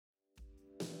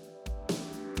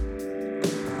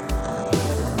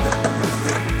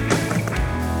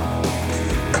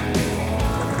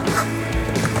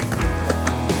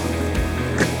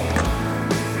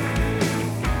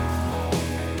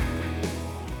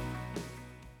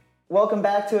Welcome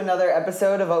back to another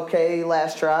episode of OK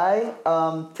Last Try.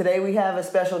 Today we have a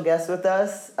special guest with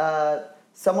us,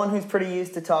 someone who's pretty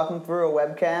used to talking through a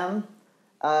webcam.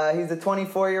 He's a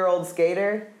 24-year-old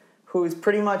skater who's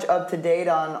pretty much up to date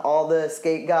on all the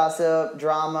skate gossip,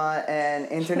 drama, and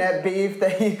internet beef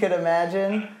that you could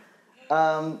imagine.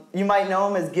 You might know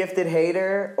him as Gifted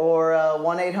Hater or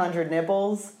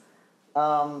 1-800-Nipples,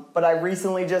 but I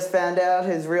recently just found out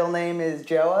his real name is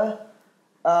Joa.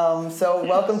 So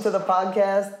welcome to the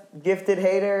podcast, Gifted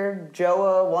Hater,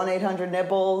 Joa,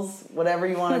 1-800-Nipples, whatever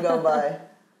you want to go by.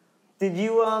 Did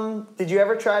you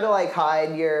ever try to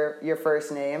hide your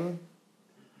first name?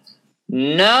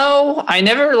 No, I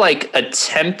never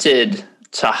attempted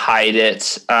to hide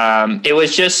it. It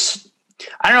was just,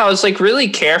 I don't know, I was really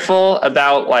careful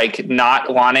about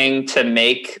not wanting to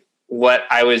make what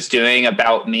I was doing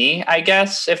about me, I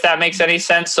guess, if that makes any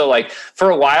sense. So for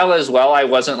a while as well, I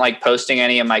wasn't posting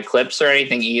any of my clips or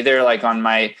anything either, on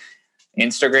my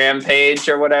Instagram page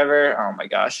or whatever. Oh my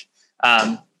gosh.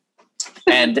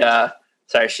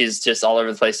 Sorry, she's just all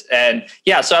over the place. And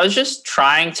yeah, so I was just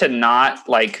trying to not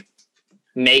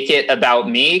make it about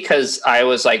me, because I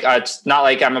was it's not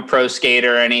like I'm a pro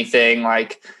skater or anything.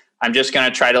 I'm just going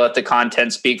to try to let the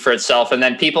content speak for itself. And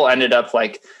then people ended up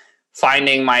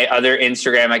finding my other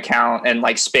Instagram account and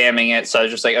spamming it. So I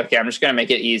was just okay, I'm just going to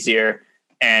make it easier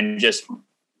and just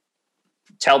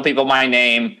tell people my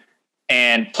name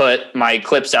and put my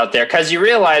clips out there. Cause you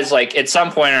realize at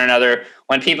some point or another,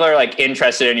 when people are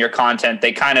interested in your content,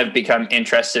 they kind of become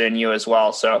interested in you as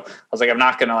well. So I was I'm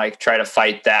not going to try to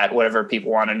fight that. Whatever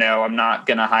people want to know, I'm not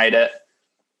going to hide it.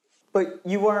 But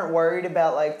you weren't worried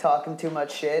about talking too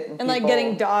much shit and people...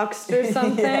 getting doxxed or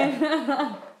something?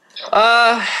 Yeah.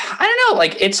 I don't know.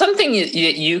 It's something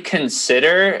you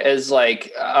consider as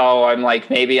oh, I'm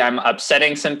maybe I'm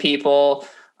upsetting some people.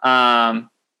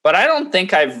 But I don't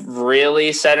think I've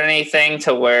really said anything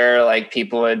to where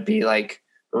people would be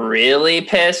really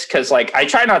pissed. Cause I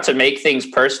try not to make things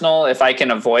personal if I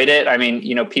can avoid it. I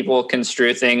mean, people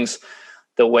construe things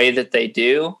the way that they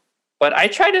do, but I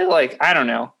try to I don't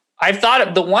know. I've thought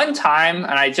of the one time,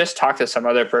 and I just talked to some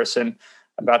other person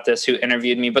about this who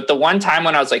interviewed me, but the one time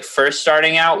when I was first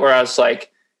starting out, where I was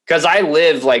because I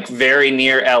live very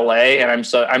near LA and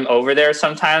I'm over there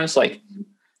sometimes.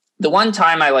 The one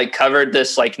time I covered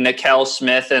this Nickel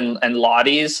Smith and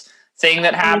Lottie's thing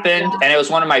that happened, and it was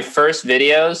one of my first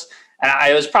videos, and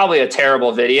it was probably a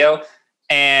terrible video,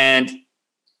 and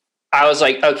I was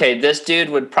okay, this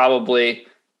dude would probably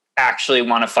actually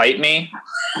want to fight me.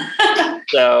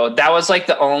 So that was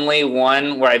the only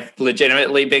one where I've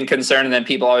legitimately been concerned. And then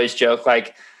people always joke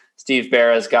Steve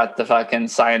Barra's got the fucking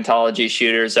Scientology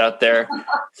shooters out there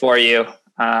for you.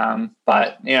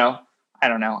 But I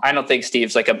don't know. I don't think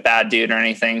Steve's a bad dude or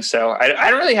anything. So I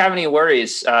don't really have any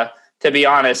worries, to be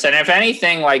honest. And if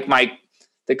anything,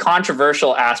 the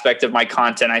controversial aspect of my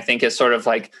content, I think is sort of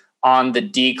on the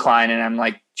decline, and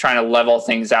I'm trying to level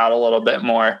things out a little bit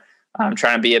more. I'm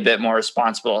trying to be a bit more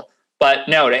responsible. But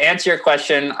no, to answer your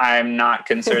question, I'm not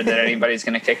concerned that anybody's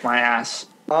going to kick my ass.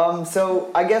 So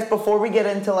I guess before we get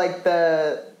into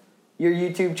your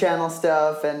YouTube channel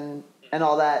stuff and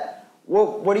all that,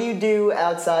 what do you do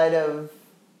outside of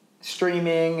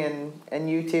streaming and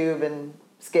YouTube and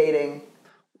skating?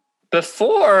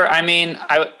 Before, I mean,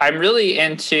 I'm really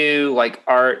into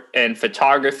art and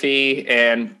photography,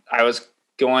 and I was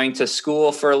going to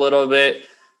school for a little bit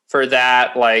for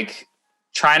that,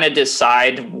 trying to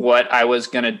decide what I was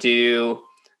going to do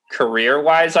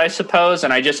career-wise, I suppose.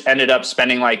 And I just ended up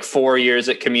spending 4 years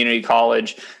at community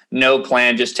college, no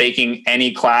plan, just taking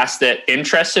any class that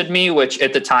interested me, which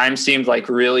at the time seemed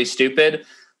really stupid.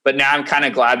 But now I'm kind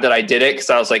of glad that I did it, because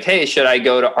I was hey, should I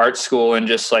go to art school and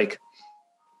just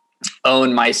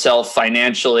own myself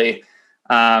financially?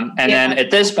 Then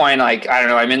at this point, I don't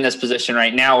know, I'm in this position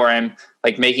right now where I'm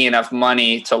making enough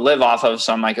money to live off of.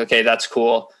 So I'm okay, that's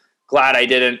cool. Glad I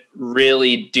didn't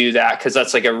really do that, because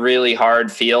that's a really hard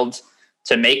field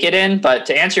to make it in. But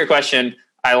to answer your question,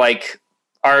 I like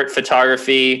art,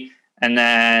 photography, and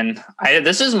then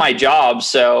this is my job.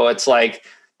 So it's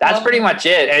that's pretty much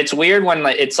it. And it's weird when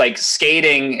it's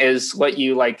skating is what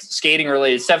you skating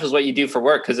related stuff is what you do for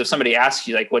work. Because if somebody asks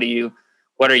you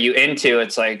what are you into?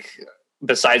 It's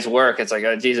besides work, it's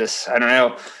oh Jesus, I don't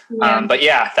know. Yeah. But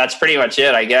yeah, that's pretty much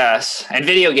it, I guess. And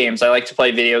video games. I like to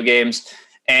play video games.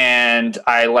 And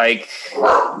I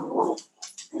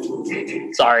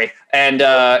and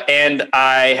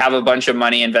I have a bunch of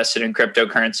money invested in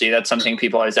cryptocurrency. That's something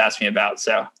people always ask me about.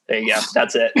 So there you go.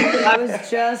 That's it. I was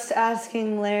just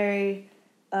asking Larry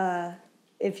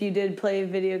if you did play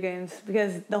video games,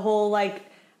 because the whole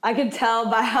I could tell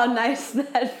by how nice the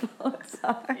headphones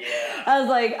are. Yeah. I was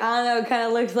like, I don't know, it kind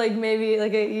of looks like maybe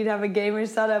like you'd have a gamer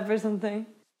setup or something.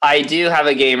 I do have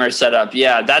a gamer setup.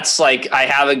 Yeah, that's like I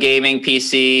have a gaming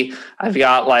PC. I've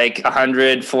got like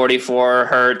 144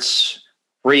 hertz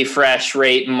refresh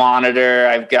rate monitor.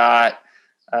 I've got,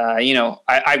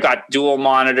 I've got dual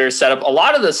monitors set up. A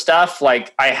lot of the stuff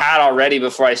like I had already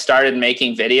before I started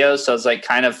making videos. So I was like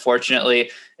kind of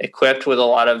fortunately equipped with a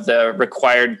lot of the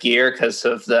required gear because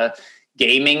of the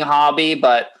gaming hobby.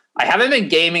 But I haven't been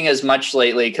gaming as much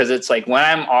lately because it's like when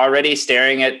I'm already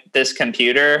staring at this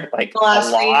computer, like the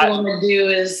last thing you want to do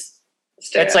is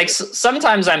stare. It's like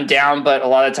sometimes I'm down, but a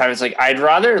lot of times like I'd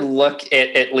rather look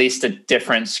at least a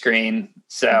different screen.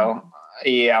 So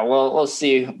yeah, we'll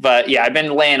see. But yeah, I've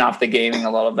been laying off the gaming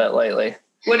a little bit lately.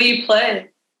 What do you play?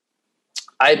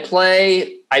 I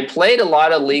played a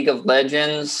lot of League of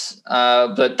Legends,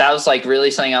 but that was like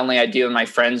really something only I do when my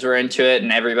friends were into it,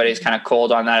 and everybody's kind of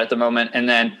cold on that at the moment. And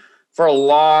then for a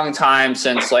long time,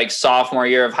 since like sophomore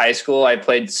year of high school, I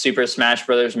played Super Smash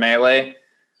Brothers Melee.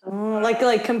 Like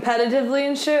competitively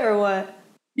and shit, or what?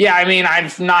 Yeah, I mean,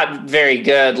 I'm not very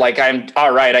good. Like, I'm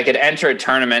all right. I could enter a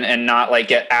tournament and not like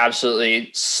get absolutely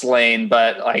slain,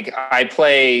 but like I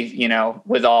play,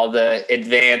 with all the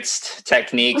advanced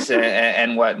techniques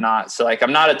and whatnot. So like,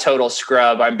 I'm not a total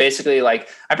scrub. I'm basically like,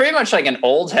 I'm pretty much like an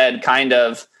old head kind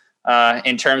of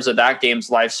in terms of that game's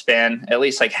lifespan, at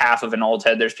least like half of an old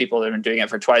head. There's people that have been doing it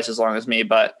for twice as long as me,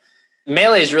 but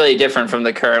Melee is really different from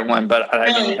the current one. But I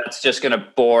mean, that's just going to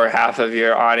bore half of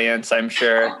your audience, I'm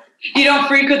sure. You don't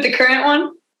freak with the current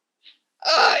one?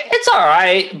 It's all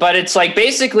right, but it's like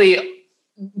basically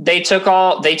they took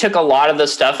a lot of the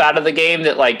stuff out of the game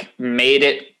that like made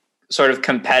it sort of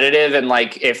competitive, and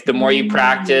like if the more you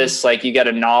practice, like you get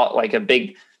a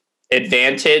big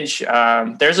advantage.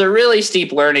 There's a really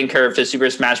steep learning curve to Super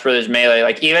Smash Brothers Melee.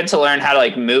 Like even to learn how to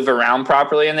like move around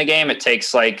properly in the game, it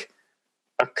takes like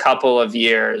a couple of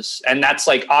years, and that's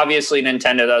like obviously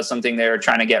Nintendo, that was something they were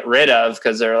trying to get rid of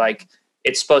because they're like,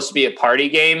 it's supposed to be a party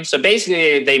game. So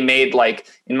basically they made like,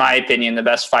 in my opinion, the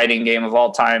best fighting game of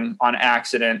all time on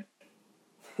accident.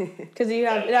 Because it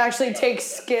actually takes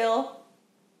skill.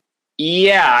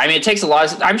 Yeah. I mean, it takes a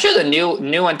lot I'm sure the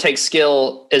new one takes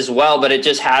skill as well, but it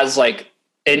just has like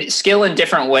skill in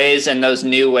different ways. And those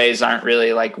new ways aren't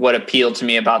really like what appealed to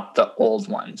me about the old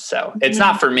one. So it's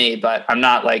not for me, but I'm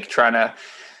not like trying to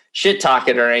shit talk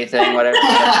it or anything, whatever.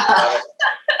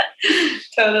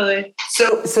 Totally.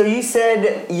 So you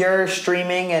said you're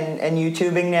streaming and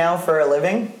YouTubing now for a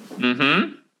living?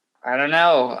 Mm-hmm. I don't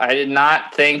know. I did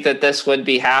not think that this would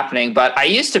be happening, but I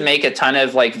used to make a ton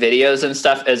of like videos and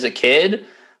stuff as a kid,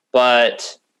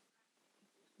 but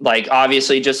like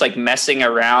obviously just like messing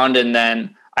around. And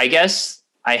then I guess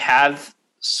I have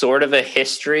sort of a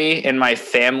history in my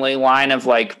family line of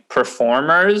like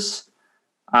performers,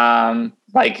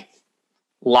 like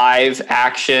live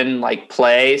action, like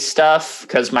play stuff,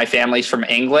 because my family's from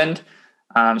England.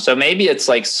 So maybe it's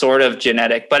like sort of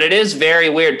genetic, but it is very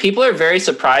weird. People are very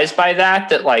surprised by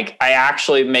that like I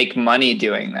actually make money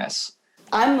doing this.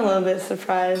 I'm a little bit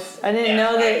surprised. I didn't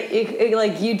know that it,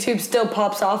 like YouTube still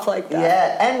pops off like that.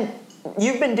 Yeah, and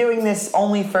you've been doing this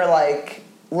only for like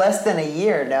less than a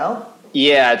year, no?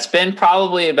 Yeah, it's been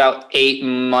probably about 8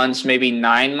 months, maybe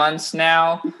 9 months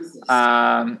now.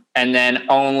 And then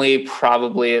only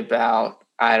probably about,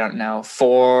 I don't know,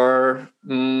 4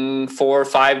 or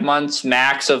 5 months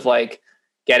max of like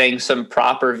getting some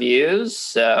proper views.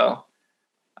 So,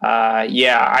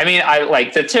 yeah, I mean, I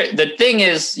like the thing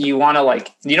is you don't want to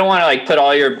like put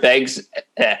all your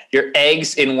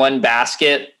eggs in one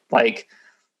basket, like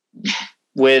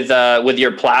with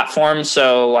your platform.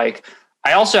 So like,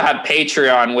 I also have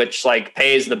Patreon, which like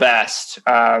pays the best.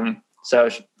 So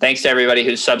thanks to everybody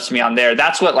who subs to me on there.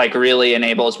 That's what like really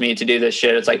enables me to do this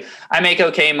shit. It's like I make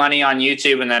okay money on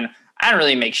YouTube, and then I don't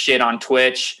really make shit on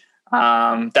Twitch.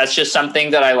 That's just something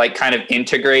that I like kind of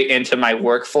integrate into my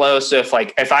workflow. So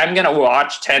if I'm going to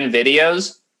watch 10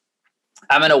 videos,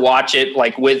 I'm going to watch it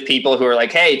like with people who are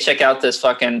like, hey, check out this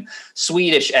fucking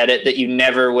Swedish edit that you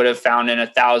never would have found in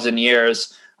 1,000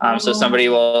 years. So somebody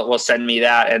will send me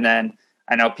that. And then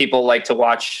I know people like to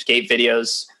watch skate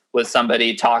videos with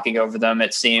somebody talking over them,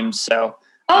 it seems. So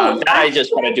that I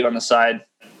just want to do on the side.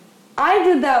 I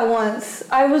did that once.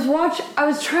 I was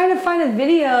trying to find a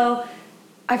video.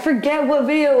 I forget what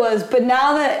video it was, but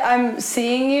now that I'm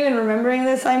seeing you and remembering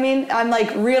this, I mean, I'm like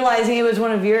realizing it was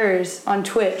one of yours on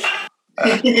Twitch.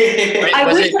 Wait, I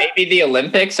was wish it maybe the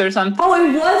Olympics or something? Oh,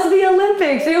 it was the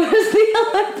Olympics. It was the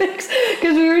Olympics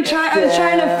because we were trying. I was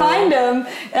trying to find him,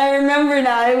 and I remember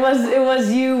now. It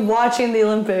was you watching the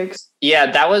Olympics. Yeah,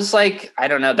 that was like, I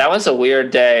don't know. That was a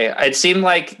weird day. It seemed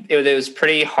like it was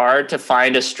pretty hard to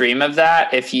find a stream of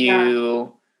that if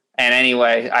you. And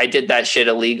anyway, I did that shit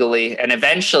illegally. And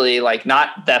eventually, like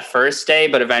not that first day,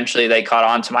 but eventually they caught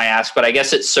on to my ass. But I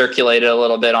guess it circulated a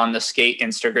little bit on the skate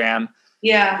Instagram.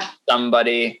 Yeah.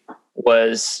 Somebody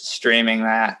was streaming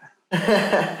that.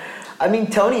 I mean,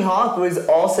 Tony Hawk was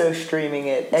also streaming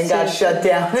it and got shut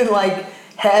down in like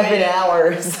half an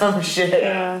hour or some shit.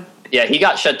 Yeah, he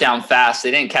got shut down fast.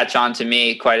 They didn't catch on to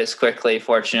me quite as quickly,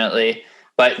 fortunately.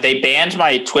 But they banned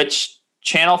my Twitch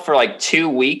channel for like 2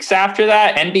 weeks after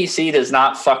that. NBC does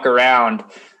not fuck around.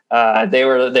 They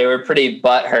were pretty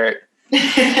butthurt.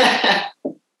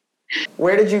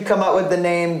 Where did you come up with the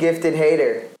name Gifted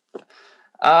Hater?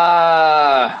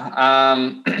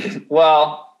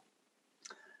 Well,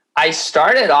 I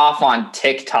started off on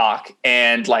TikTok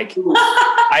and like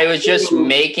I was just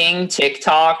making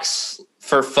TikToks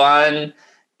for fun.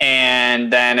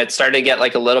 And then it started to get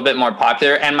like a little bit more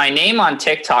popular. And my name on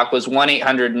TikTok was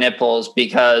 1-800-Nipples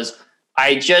because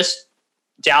I just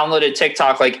downloaded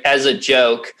TikTok like as a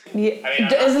joke. Yeah.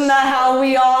 Isn't that how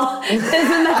we all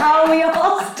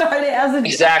started as a joke?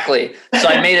 Exactly. So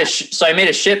I made a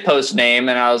shitpost name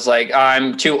and I was like,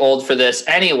 I'm too old for this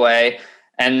anyway.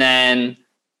 And then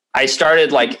I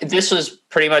started like, this was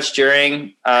pretty much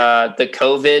during the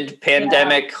COVID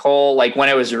pandemic whole, like when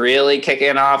it was really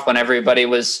kicking off, when everybody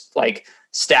was like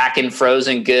stacking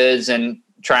frozen goods and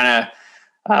trying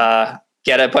to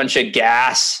get a bunch of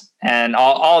gas and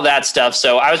all that stuff.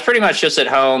 So I was pretty much just at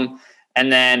home.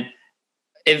 And then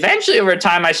eventually over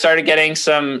time, I started getting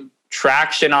some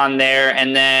traction on there.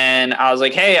 And then I was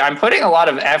like, hey, I'm putting a lot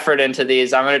of effort into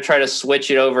these. I'm going to try to switch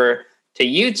it over to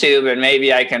YouTube and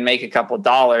maybe I can make a couple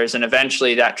dollars. And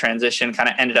eventually that transition kind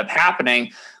of ended up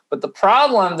happening. But the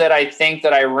problem that I think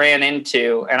that I ran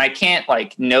into, and I can't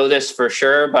like know this for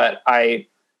sure, but I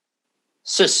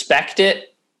suspect it,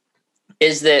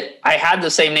 is that I had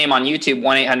the same name on YouTube,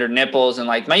 1-800-Nipples, and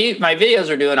like my videos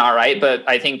were doing all right, but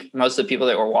I think most of the people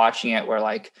that were watching it were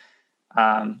like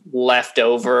left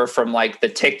over from like the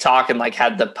TikTok and like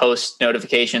had the post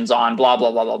notifications on, blah,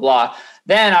 blah, blah, blah, blah.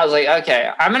 Then I was like,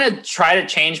 okay, I'm going to try to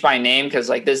change my name because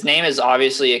like this name is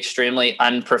obviously extremely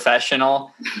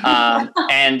unprofessional.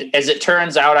 And as it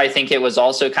turns out, I think it was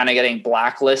also kind of getting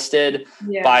blacklisted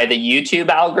by the YouTube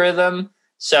algorithm.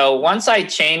 So once I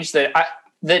changed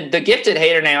the Gifted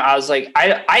Hater name, I was like,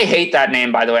 I hate that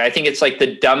name, by the way. I think it's like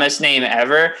the dumbest name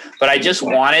ever, but I just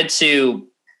wanted to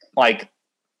like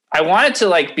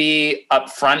be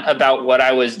upfront about what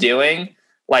I was doing.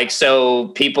 Like, so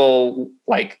people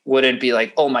like wouldn't be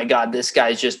like, oh my God, this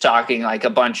guy's just talking like a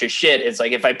bunch of shit. It's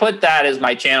like, if I put that as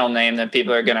my channel name, then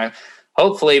people are going to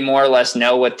hopefully more or less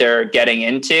know what they're getting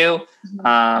into.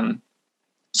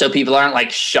 So people aren't like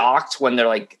shocked when they're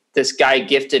like, this guy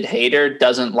Gifted Hater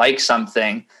doesn't like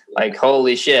something, like,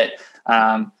 holy shit.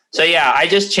 So yeah, I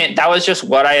just that was just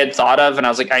what I had thought of. And I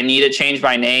was like, I need to change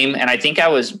my name. And I think I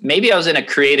was in a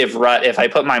creative rut. If I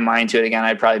put my mind to it again,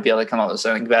 I'd probably be able to come up with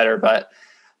something better. But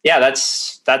yeah,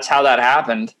 that's how that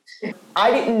happened.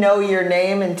 I didn't know your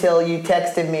name until you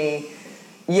texted me,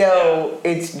 yo,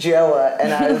 it's Joa.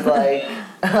 And I was like,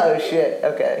 oh shit,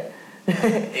 okay.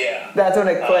 That's when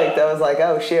it clicked. I was like,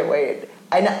 oh shit, wait.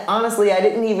 Honestly, I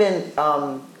didn't even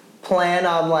plan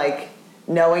on like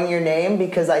knowing your name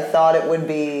because I thought it would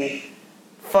be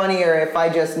funnier if I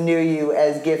just knew you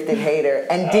as Gifted Hater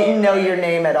and didn't know your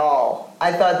name at all.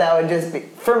 I thought that would just be,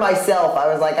 for myself,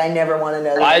 I was like, I never want to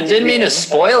know that. I didn't mean to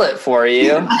spoil it for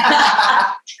you.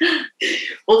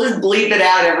 We'll just bleep it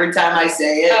out every time I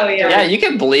say it. Oh yeah. Yeah, you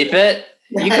can bleep it.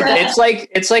 It's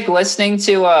like listening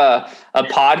to a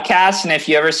podcast, and if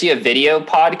you ever see a video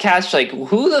podcast, you're like,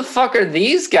 who the fuck are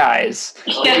these guys?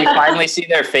 Yeah. You finally see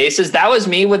their faces. That was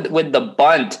me with the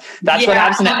bunt. That's what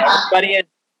happens to everybody.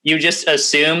 You just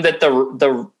assume that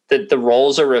the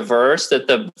roles are reversed, that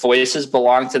the voices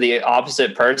belong to the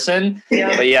opposite person.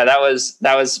 Yeah. But yeah, that was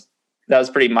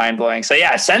pretty mind blowing. So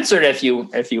yeah, censor it if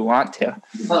you want to.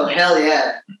 Oh hell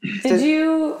yeah! Did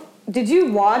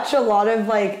you watch a lot of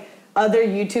like other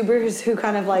YouTubers who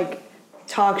kind of like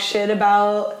talk shit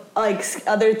about like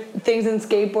other things in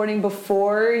skateboarding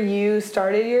before you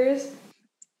started yours?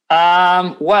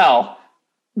 Well,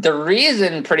 the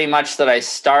reason pretty much that I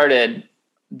started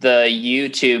the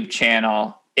YouTube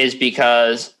channel is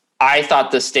because I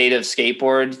thought the state of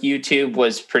skateboard YouTube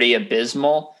was pretty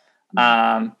abysmal.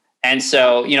 And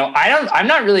so, I'm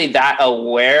not really that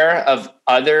aware of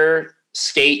other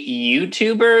skate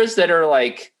YouTubers that are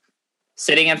like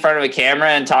sitting in front of a camera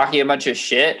and talking a bunch of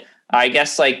shit. I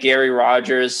guess like Gary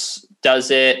Rogers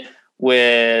does it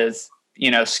with,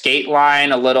 Skate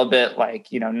Line a little bit, like,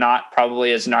 not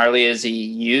probably as gnarly as he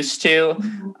used to.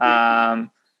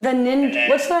 The ninja,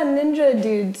 what's that ninja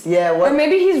dude's? Yeah, Or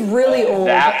maybe he's really old.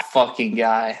 That fucking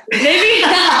guy. Maybe.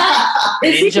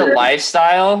 Ninja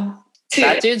Lifestyle.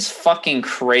 That dude's fucking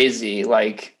crazy,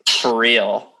 like for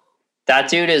real. That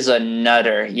dude is a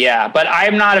nutter. Yeah, but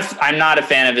I'm not a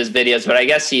fan of his videos, but I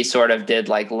guess he sort of did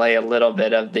like lay a little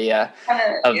bit of the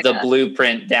the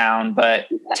blueprint down. But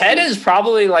Ted is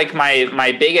probably like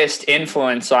my biggest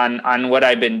influence on what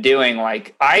I've been doing.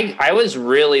 Like I was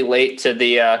really late to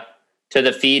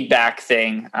the feedback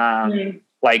thing.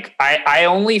 Like I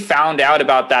only found out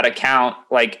about that account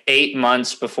like 8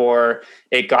 months before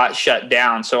it got shut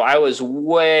down. So I was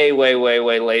way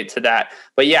late to that.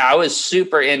 But yeah, I was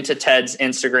super into Ted's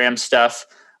Instagram stuff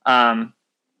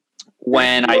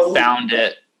when I found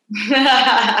it.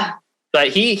 But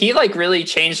he like really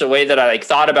changed the way that I like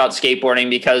thought about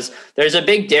skateboarding, because there's a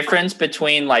big difference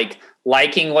between like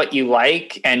liking what you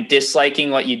like and disliking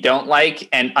what you don't like,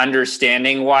 and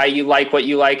understanding why you like what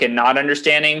you like and not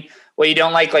understanding what you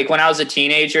don't like. Like when I was a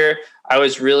teenager, I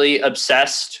was really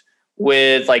obsessed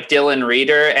with like Dylan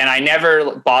Reeder, and I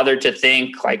never bothered to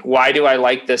think like, why do I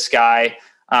like this guy?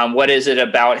 What is it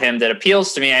about him that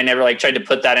appeals to me? I never like tried to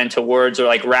put that into words or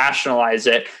like rationalize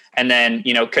it. And then,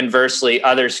 conversely,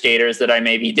 other skaters that I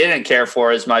maybe didn't care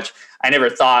for as much, I never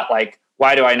thought like,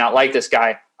 why do I not like this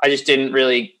guy? I just didn't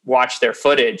really watch their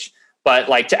footage. But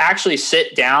like to actually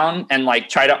sit down and like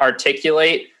try to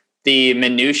articulate the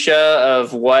minutia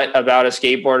of what about a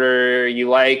skateboarder you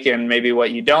like and maybe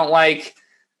what you don't like,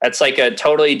 that's like a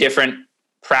totally different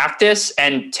practice.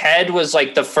 And Ted was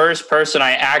like the first person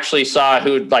I actually saw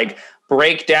who'd like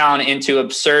break down into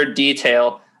absurd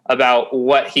detail about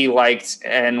what he liked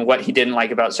and what he didn't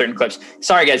like about certain clips.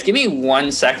 Sorry guys, give me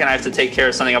 1 second. I have to take care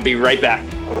of something. I'll be right back.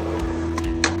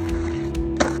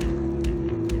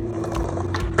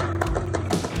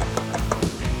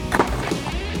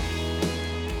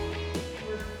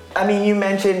 I mean, you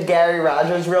mentioned Gary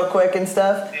Rogers real quick and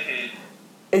stuff.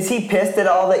 Is he pissed at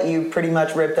all that you pretty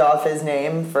much ripped off his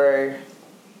name for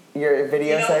your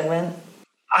video segment?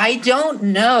 I don't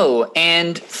know.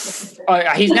 And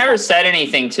he's never said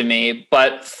anything to me,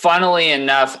 but funnily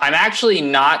enough, I'm actually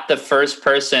not the first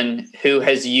person who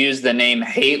has used the name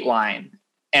Hate Line.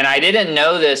 And I didn't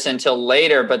know this until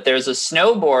later, but there's a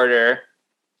snowboarder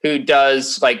who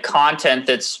does like content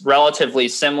that's relatively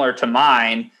similar to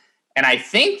mine. And I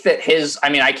think that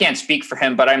I can't speak for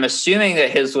him, but I'm assuming that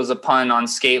his was a pun on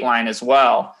Skate Line as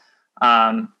well.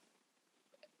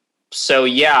 So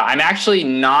yeah, I'm actually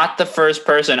not the first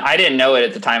person. I didn't know it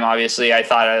at the time, obviously. I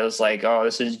thought I was like, oh,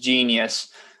 this is genius.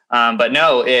 But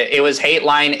no, it was Hate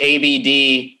Line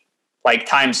ABD like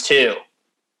 ×2.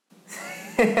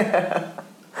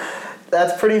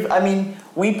 That's pretty, I mean,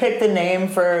 we picked a name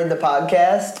for the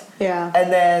podcast. Yeah.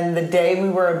 And then the day we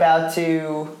were about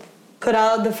to put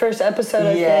out the first episode,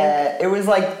 I think. Yeah, it was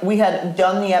like we had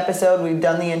done the episode, we've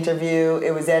done the interview,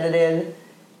 it was edited,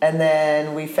 and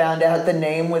then we found out the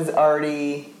name was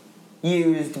already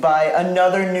used by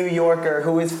another New Yorker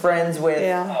who was friends with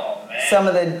some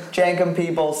of the Jankum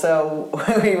people. So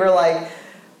we were like,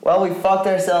 well, we fucked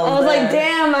ourselves. I was there. like,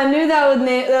 damn, I knew that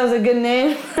was a good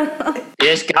name. You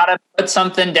just gotta put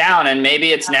something down, and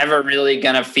maybe it's never really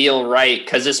gonna feel right.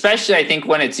 Because especially, I think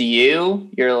when it's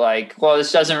you're like, well,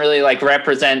 this doesn't really like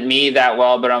represent me that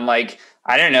well. But I'm like,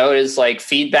 I don't know, is like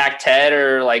Feedback Ted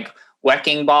or like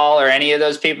Wecking Ball or any of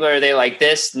those people? Are they like,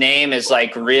 this name is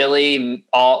like really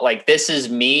all like this is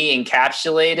me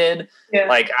encapsulated? Yeah.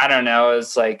 Like I don't know.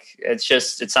 It's like it's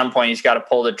just at some point you just got to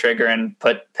pull the trigger and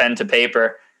put pen to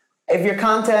paper. If your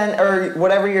content or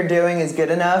whatever you're doing is good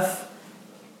enough,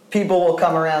 people will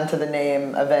come around to the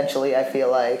name eventually, I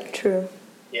feel like. True.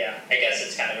 Yeah, I guess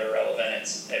it's kind of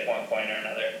irrelevant at one point or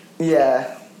another.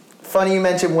 Yeah. Funny you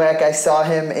mentioned Weck. I saw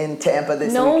him in Tampa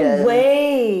this weekend. No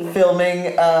way. Filming.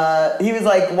 He was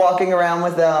like walking around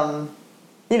with,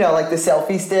 like the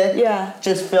selfie stick. Yeah.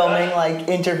 Just filming like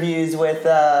interviews with,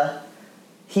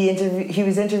 he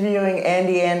was interviewing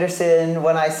Andy Anderson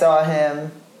when I saw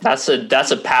him. That's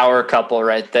a power couple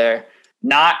right there.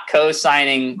 Not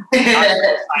co-signing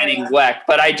Weck,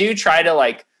 but I do try to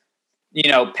like,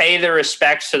 pay the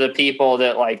respects to the people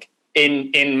that like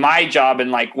in my job and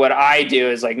like what I do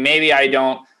is like maybe I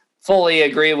don't fully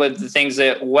agree with the things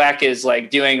that Weck is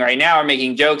like doing right now or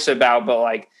making jokes about, but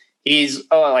like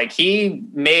he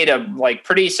made a like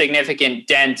pretty significant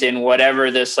dent in whatever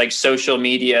this like social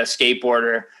media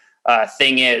skateboarder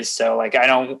thing is. So like I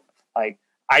don't Like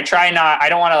I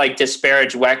don't want to like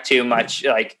disparage WEC too much,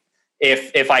 like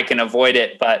if I can avoid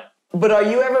it, But are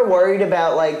you ever worried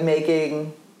about like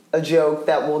making a joke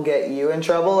that will get you in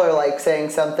trouble, or like saying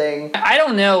something? I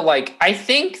don't know. Like, I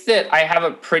think that I have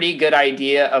a pretty good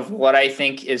idea of what I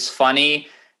think is funny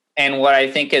and what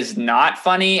I think is not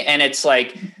funny. And it's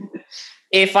like,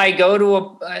 if I go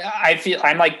to I feel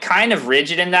I'm like kind of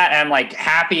rigid in that. And I'm like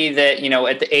happy that, you know,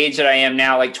 at the age that I am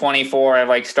now, like 24, I've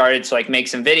like started to like make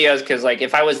some videos. Cause like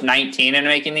if I was 19 and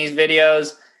making these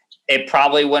videos, it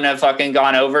probably wouldn't have fucking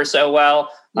gone over so well.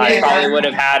 Yeah. I probably would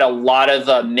have had a lot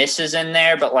of misses in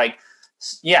there, but like,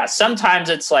 yeah, sometimes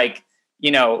it's like, you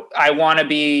know, I want to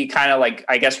be kind of like,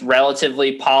 I guess,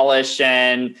 relatively polished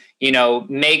and, you know,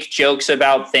 make jokes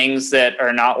about things that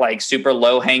are not like super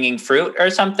low hanging fruit or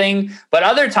something. But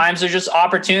other times there's just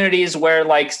opportunities where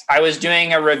like I was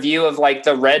doing a review of like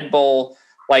the Red Bull,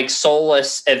 like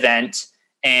Soulless event,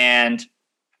 and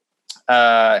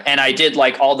I did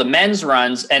like all the men's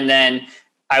runs, and then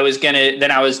I was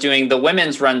doing the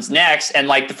women's runs next. And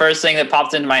like the first thing that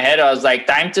popped into my head, I was like,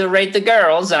 time to rate the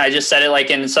girls. And I just said it like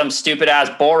in some stupid ass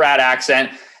Borat accent.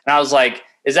 And I was like,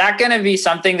 is that going to be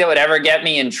something that would ever get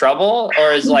me in trouble?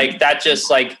 Or is like that just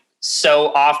like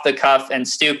so off the cuff and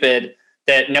stupid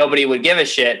that nobody would give a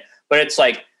shit? But it's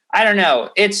like, I don't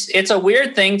know. It's a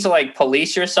weird thing to like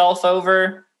police yourself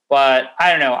over, but I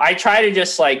don't know. I try to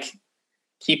just like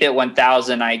keep it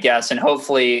 1,000, I guess. And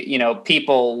hopefully, you know,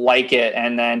 people like it.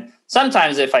 And then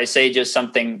sometimes if I say just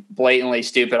something blatantly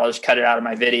stupid, I'll just cut it out of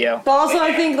my video. But also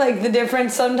I think like the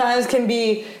difference sometimes can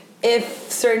be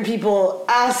if certain people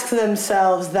ask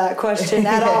themselves that question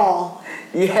at all.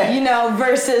 Yeah. You know,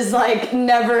 versus like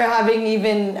never having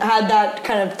even had that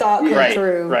kind of thought come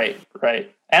through. Right.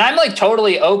 And I'm like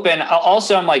totally open.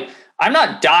 Also, I'm like, I'm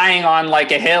not dying on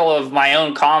like a hill of my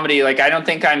own comedy. Like, I don't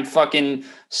think I'm fucking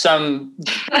some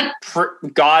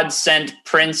God sent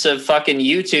prince of fucking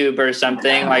YouTube or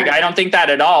something. Like, I don't think that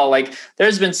at all. Like,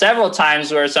 there's been several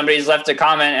times where somebody's left a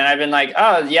comment and I've been like,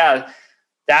 oh yeah,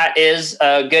 that is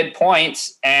a good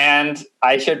point, and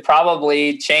I should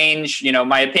probably change, you know,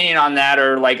 my opinion on that,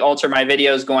 or like alter my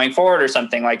videos going forward or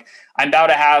something. Like, I'm about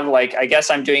to have like, I guess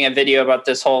I'm doing a video about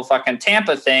this whole fucking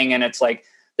Tampa thing, and it's like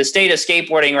the state of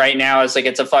skateboarding right now is like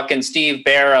it's a fucking Steve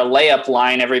Barra layup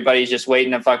line. Everybody's just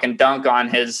waiting to fucking dunk on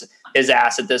his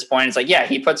ass at this point. It's like, yeah,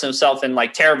 he puts himself in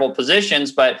like terrible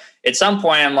positions, but at some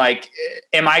point I'm like,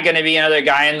 am I going to be another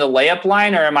guy in the layup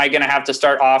line, or am I going to have to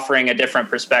start offering a different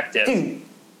perspective? Dude,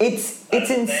 it's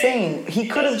insane. He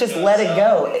could have just let it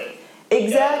go.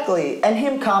 Exactly. And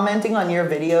him commenting on your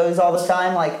videos all the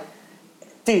time, like,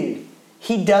 dude,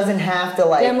 he doesn't have to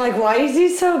like. Yeah, I'm like, why is he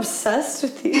so obsessed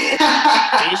with you?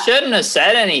 He shouldn't have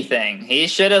said anything. He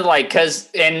should have like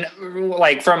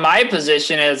from my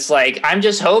position, it's like, I'm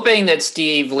just hoping that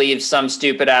Steve leaves some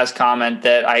stupid ass comment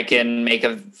that I can make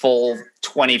a full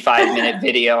 25-minute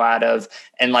video out of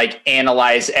and like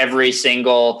analyze every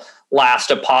single last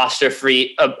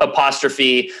apostrophe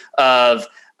of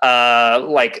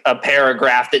like a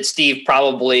paragraph that Steve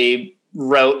probably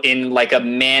wrote in like a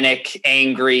manic,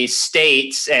 angry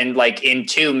state, and like in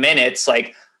 2 minutes.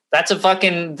 Like, that's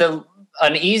an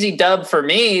easy dub for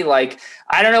me. Like,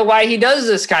 I don't know why he does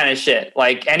this kind of shit.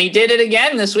 Like, and he did it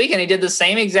again this week, and he did the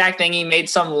same exact thing. He made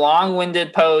some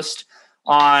long-winded post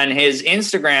on his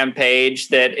Instagram page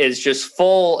that is just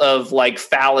full of like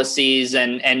fallacies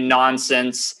and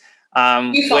nonsense.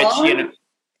 You follow him? You know,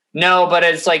 no, but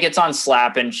it's like, it's on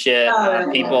Slap and shit.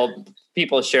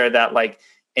 People share that like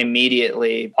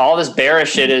immediately. All this Barra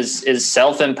shit is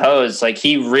self-imposed. Like,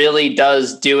 he really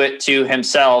does do it to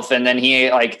himself, and then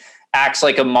he like acts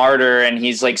like a martyr, and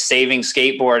he's like saving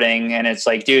skateboarding. And it's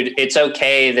like, dude, it's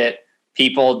okay that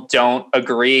people don't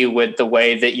agree with the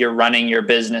way that you're running your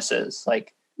businesses.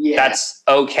 Like, that's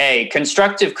okay.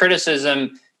 Constructive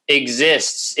criticism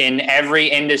exists in every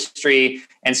industry,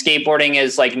 and skateboarding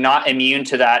is like not immune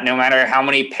to that, no matter how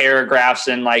many paragraphs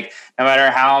and like no matter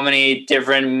how many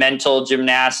different mental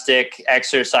gymnastic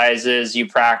exercises you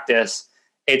practice.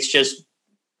 It's just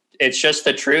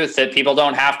the truth that people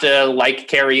don't have to like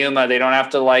Cariuma. They don't have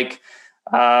to like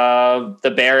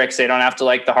the Barracks. They don't have to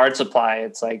like the Hard Supply.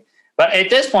 It's like, but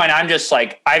at this point, I'm just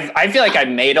like, I feel like I've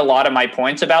made a lot of my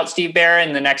points about Steve Barra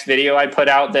in the next video I put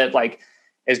out that like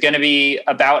is going to be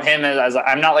about him. As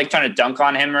I'm not like trying to dunk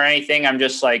on him or anything. I'm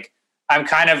just like, I'm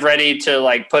kind of ready to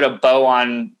like put a bow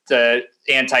on the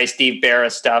anti-Steve Barra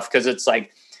stuff, because it's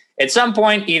like at some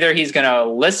point either he's going to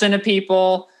listen to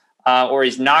people or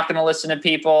he's not going to listen to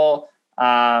people,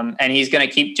 and he's going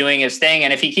to keep doing his thing.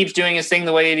 And if he keeps doing his thing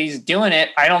the way that he's doing it,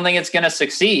 I don't think it's going to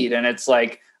succeed. And it's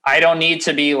like, I don't need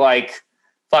to be like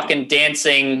fucking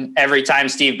dancing every time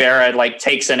Steve Berra like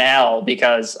takes an L,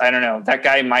 because I don't know, that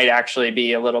guy might actually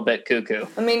be a little bit cuckoo.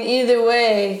 I mean, either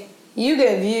way, you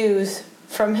get views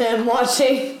from him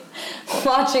watching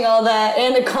all that,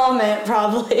 and a comment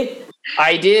probably.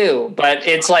 I do, but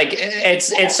it's like,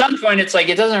 it's at some point, it's like,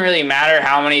 it doesn't really matter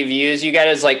how many views you get.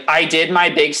 It's like, I did my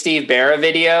big Steve Berra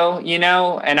video, you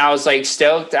know, and I was like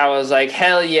stoked. I was like,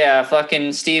 hell yeah,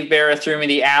 fucking Steve Berra threw me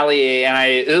the alley and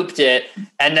I ooped it.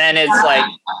 And then it's like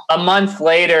a month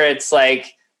later, it's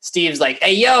like, Steve's like,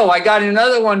 hey, yo, I got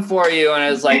another one for you. And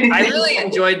I was like, I really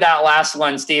enjoyed that last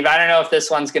one, Steve. I don't know if this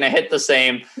one's going to hit the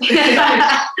same.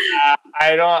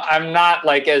 I'm not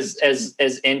like as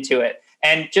into it.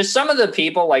 And just some of the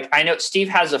people, like, I know Steve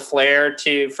has a flair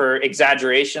for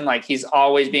exaggeration. Like, he's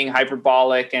always being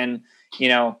hyperbolic and, you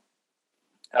know,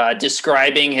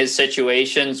 describing his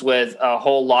situations with a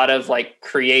whole lot of like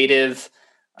creative,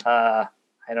 I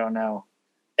don't know,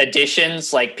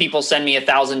 additions. Like, people send me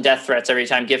 1,000 death threats every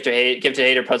time Gift to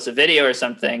Hater posts a video or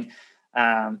something.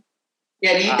 Yeah, do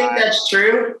you think that's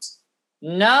true?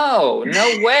 No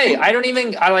way.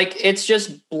 It's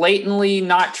just blatantly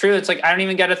not true. It's like, I don't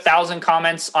even get 1,000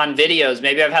 comments on videos.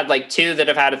 Maybe I've had like 2 that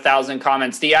have had 1,000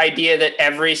 comments. The idea that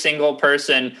every single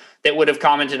person that would have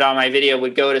commented on my video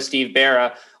would go to Steve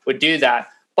Berra would do that.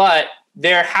 But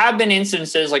there have been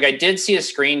instances, like I did see a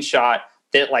screenshot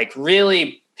that like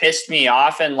really pissed me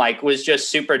off and like was just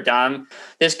super dumb.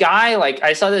 This guy, like,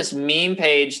 I saw this meme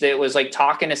page that was like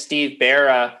talking to Steve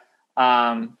Berra,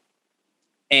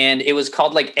 and it was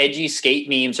called like edgy skate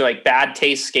memes or like bad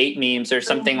taste skate memes or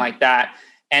something like that.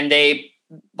 And they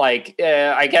like,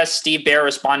 I guess Steve Berra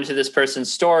responded to this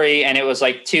person's story, and it was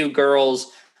like 2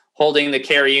 girls holding the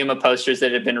Cariuma posters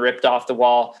that had been ripped off the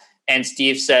wall. And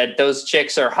Steve said, those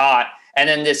chicks are hot. And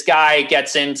then this guy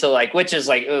gets into like, which is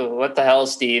like, ooh, what the hell,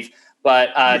 Steve? But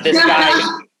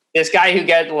this guy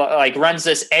who runs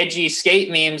this edgy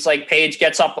skate memes like page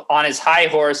gets up on his high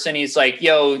horse and he's like,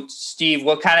 yo, Steve,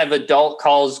 what kind of adult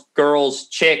calls girls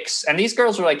chicks? And these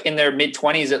girls were like in their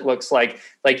mid-20s, it looks like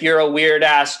you're a weird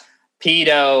ass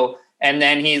pedo. And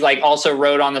then he like also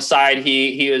wrote on the side,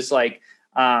 he was like,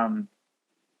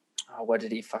 what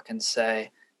did he fucking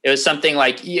say? It was something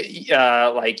like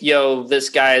yo, this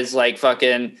guy's like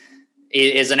fucking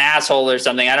is an asshole or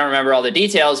something. I don't remember all the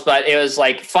details, but it was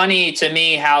like funny to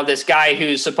me how this guy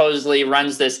who supposedly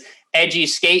runs this edgy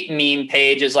skate meme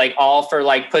page is like all for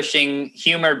like pushing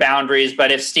humor boundaries.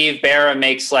 But if Steve Berra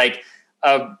makes like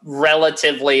a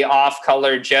relatively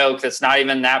off-color joke that's not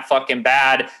even that fucking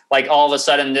bad, like all of a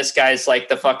sudden this guy's like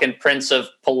the fucking prince of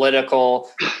political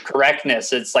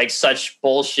correctness. It's like such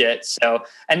bullshit. So,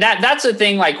 and that's the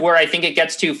thing, like where I think it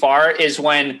gets too far is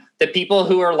when the people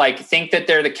who are like think that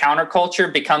they're the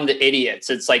counterculture become the idiots.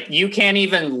 It's like you can't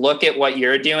even look at what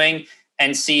you're doing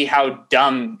and see how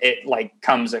dumb it like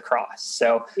comes across.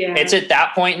 So It's at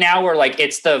that point now where like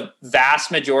it's the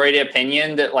vast majority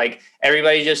opinion that like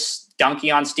everybody just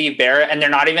dunking on Steve Berra and they're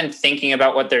not even thinking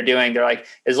about what they're doing. They're like,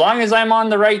 as long as I'm on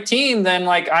the right team, then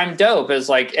like I'm dope. Is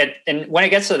like and when it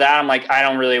gets to that, I'm like, I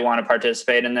don't really want to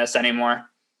participate in this anymore.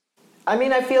 I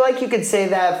mean, I feel like you could say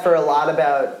that for a lot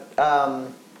about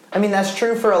that's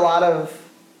true for a lot of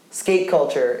skate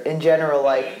culture in general.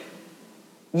 Like,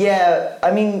 yeah,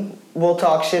 I mean, we'll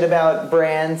talk shit about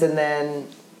brands and then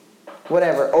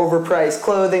whatever, overpriced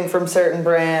clothing from certain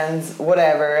brands,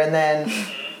 whatever, and then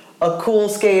a cool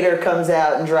skater comes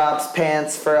out and drops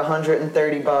pants for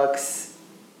 $130,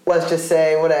 let's just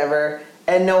say, whatever,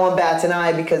 and no one bats an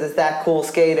eye because it's that cool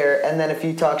skater. And then if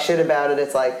you talk shit about it,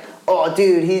 it's like, oh,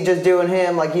 dude, he's just doing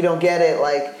him, like, you don't get it,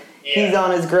 like, he's on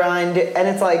his grind. And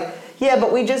it's like, yeah,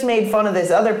 but we just made fun of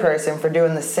this other person for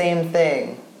doing the same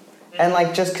thing. And,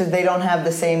 like, just because they don't have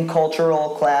the same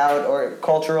cultural clout or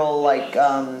cultural, like,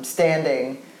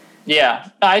 standing. Yeah,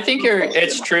 I think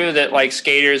it's true that like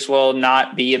skaters will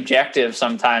not be objective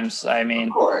sometimes. I mean,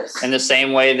 of course, in the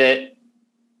same way that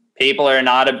people are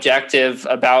not objective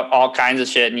about all kinds of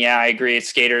shit. And yeah, I agree.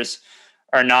 Skaters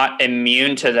are not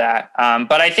immune to that.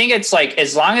 But I think it's like,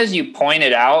 as long as you point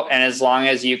it out and as long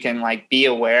as you can like be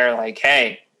aware, like,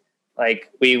 hey, like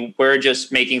we're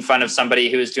just making fun of somebody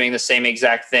who is doing the same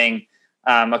exact thing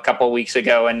a couple of weeks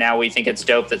ago, and now we think it's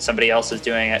dope that somebody else is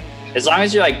doing it. As long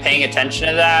as you're like paying attention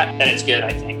to that, then it's good,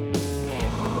 I think.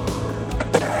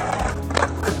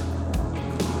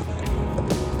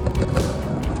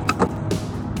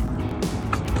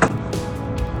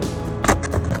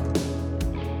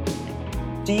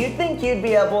 Do you think you'd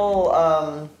be able,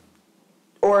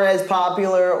 or as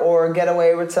popular, or get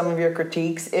away with some of your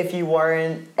critiques if you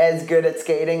weren't as good at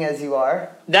skating as you are?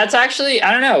 That's actually,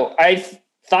 I don't know. I've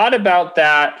thought about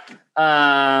that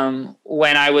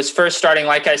when I was first starting,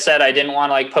 like I said, I didn't want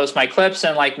to like post my clips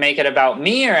and like make it about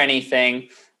me or anything.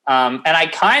 And I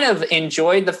kind of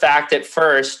enjoyed the fact at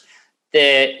first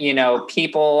that, you know,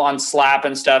 people on Slap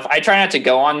and stuff, I try not to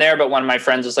go on there, but one of my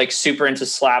friends is like super into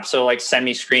Slap. So like send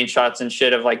me screenshots and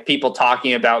shit of like people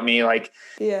talking about me. Like,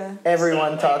 yeah,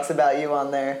 everyone talks about you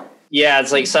on there. Yeah,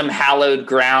 it's like some hallowed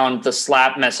ground, the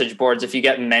Slap message boards. If you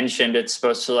get mentioned, it's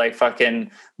supposed to like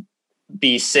fucking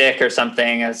be sick or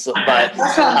something. But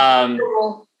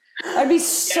I'd be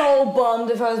so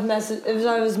bummed if I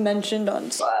was mentioned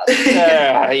on Slap.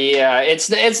 Yeah,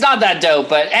 it's not that dope.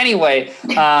 But anyway,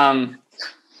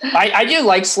 I do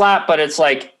like Slap, but it's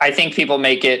like I think people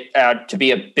make it to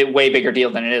be a way bigger deal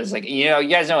than it is. Like, you know, you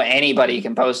guys know anybody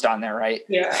can post on there, right?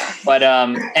 Yeah. But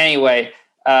anyway,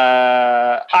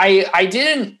 I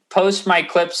didn't post my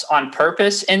clips on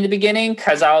purpose in the beginning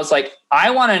because I was like, I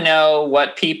want to know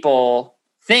what people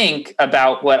think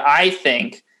about what I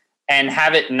think and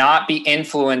have it not be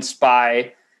influenced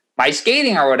by my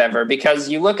skating or whatever. Because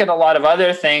you look at a lot of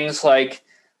other things like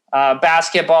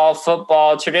basketball,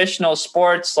 football, traditional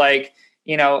sports, like,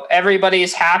 you know,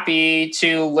 everybody's happy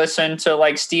to listen to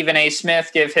like Stephen A.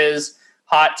 Smith give his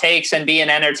hot takes and be an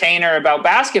entertainer about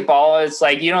basketball. It's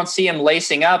like, you don't see him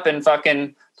lacing up and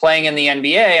fucking playing in the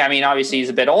NBA. I mean, obviously he's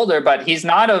a bit older, but he's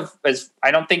not I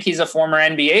don't think he's a former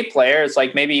NBA player. It's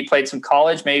like maybe he played some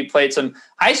college, maybe played some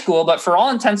high school, but for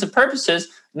all intents and purposes,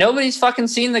 nobody's fucking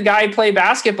seen the guy play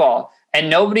basketball and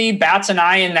nobody bats an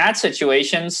eye in that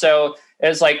situation. So it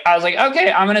was like, I was like,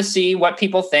 okay, I'm going to see what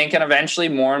people think. And eventually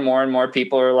more and more and more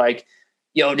people are like,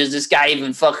 yo, does this guy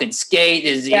even fucking skate?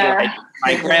 Is he like,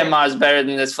 my grandma's better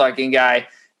than this fucking guy?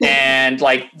 And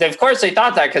like, of course they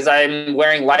thought that because I'm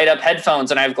wearing light up headphones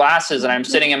and I have glasses and I'm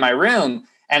sitting in my room.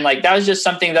 And like, that was just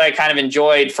something that I kind of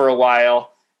enjoyed for a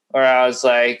while, where I was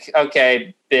like,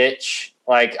 okay, bitch,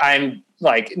 like, I'm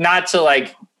like, not to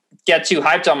like get too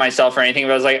hyped on myself or anything,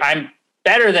 but I was like, I'm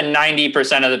better than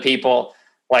 90% of the people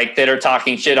like that are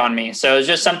talking shit on me. So it's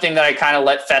just something that I kind of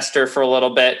let fester for a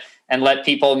little bit and let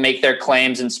people make their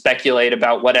claims and speculate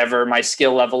about whatever my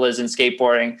skill level is in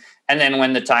skateboarding. And then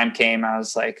when the time came, I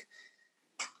was like,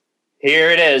 here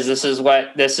it is. This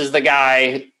is the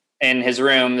guy in his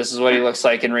room. This is what he looks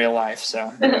like in real life.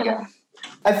 So there you go.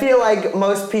 I feel like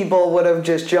most people would have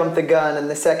just jumped the gun, and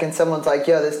the second someone's like,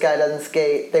 yo, this guy doesn't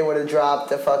skate, they would have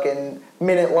dropped a fucking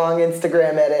minute-long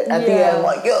Instagram edit at the end,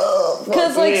 like, oh,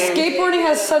 because like skateboarding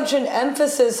has such an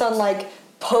emphasis on like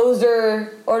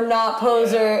poser or not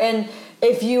poser, and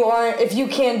if you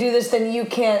can't do this, then you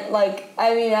can't, like,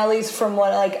 I mean, at least from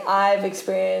what like I've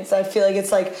experienced, I feel like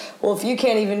it's like, well, if you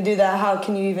can't even do that, how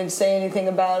can you even say anything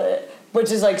about it? Which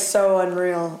is like so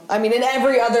unreal. I mean, in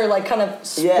every other like kind of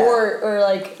sport or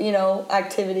like, you know,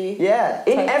 activity. Yeah,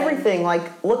 in everything. Like,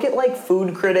 look at like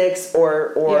food critics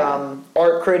or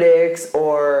art critics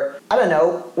or I don't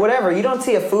know, whatever. You don't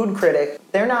see a food critic.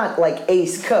 They're not like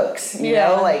ace cooks, you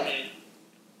know, like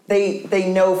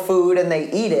they know food and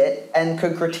they eat it and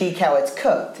could critique how it's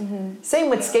cooked. Mm-hmm. Same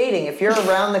with skating. If you're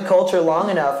around the culture long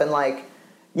enough and like,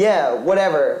 yeah,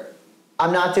 whatever.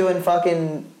 I'm not doing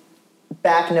fucking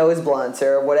back nose blunts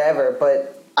or whatever,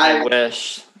 but I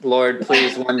wish, Lord,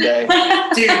 please, one day.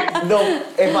 Dude,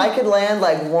 if I could land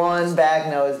like one back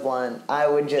nose blunt, I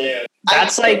would just.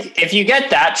 That's like, if you get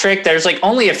that trick, there's like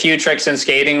only a few tricks in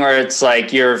skating where it's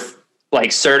like you're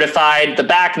like certified. The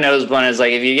back nose blunt is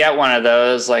like, if you get one of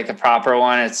those, like a proper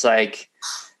one, it's like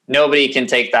nobody can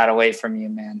take that away from you,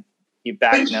 man. You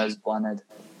back nose blunted.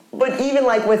 But even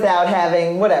like without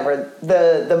having whatever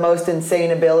the most insane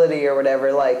ability or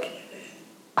whatever, like.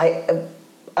 I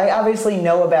obviously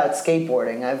know about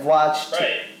skateboarding. I've watched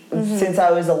since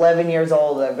I was 11 years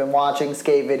old. I've been watching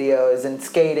skate videos and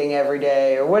skating every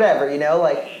day or whatever, you know,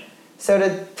 like, so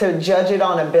to judge it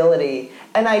on ability.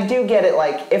 And I do get it,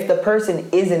 like, if the person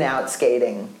isn't out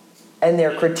skating and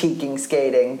they're critiquing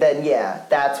skating, then yeah,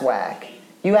 that's whack.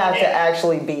 You have to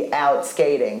actually be out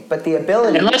skating, but the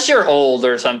ability... Unless you're old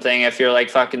or something, if you're like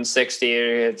fucking 60,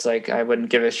 it's like, I wouldn't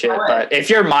give a shit. Right. But if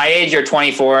you're my age, you're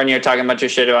 24 and you're talking a bunch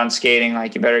of shit on skating,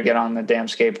 like you better get on the damn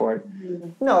skateboard.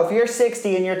 No, if you're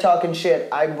 60 and you're talking shit,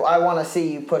 I want to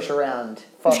see you push around.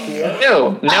 Fuck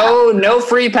you. No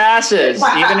free passes.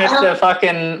 Even if the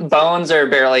fucking bones are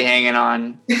barely hanging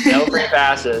on. No free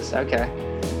passes. Okay.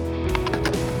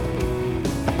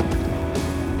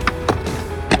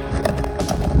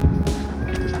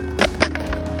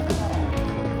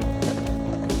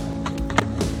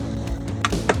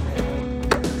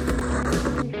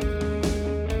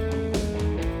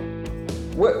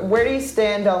 Where do you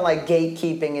stand on like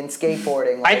gatekeeping in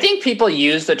skateboarding? Like, I think people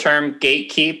use the term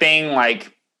gatekeeping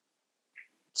like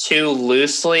too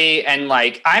loosely. And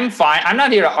like, I'm fine. I'm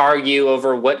not here to argue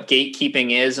over what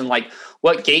gatekeeping is and like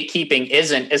what gatekeeping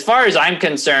isn't. As far as I'm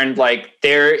concerned, like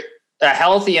a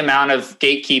healthy amount of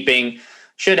gatekeeping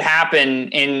should happen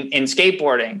in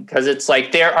skateboarding, because it's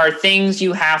like there are things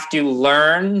you have to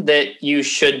learn that you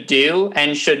should do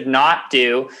and should not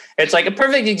do. It's like a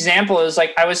perfect example is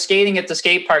like I was skating at the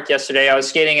skate park yesterday. I was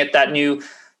skating at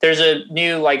there's a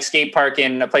new like skate park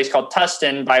in a place called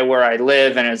Tustin by where I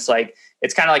live, and it's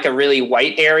kind of like a really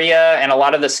white area, and a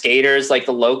lot of the skaters, like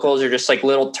the locals, are just like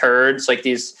little turds, like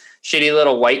these shitty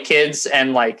little white kids.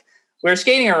 And like we were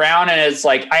skating around, and it's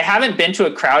like I haven't been to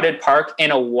a crowded park in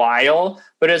a while,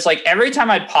 but it's like every time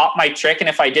I'd pop my trick, and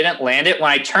if I didn't land it, when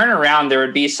I turn around, there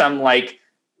would be some like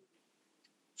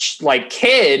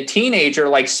teenager,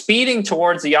 like speeding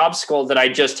towards the obstacle that I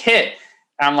just hit.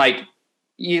 And I'm like,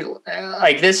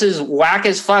 this is whack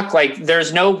as fuck. Like,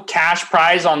 there's no cash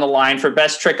prize on the line for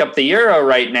best trick up the Euro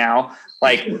right now.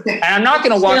 Like, and I'm not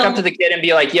going to walk up to the kid and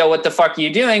be like, yo, what the fuck are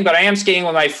you doing? But I am skating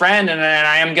with my friend, and then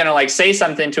I am going to like say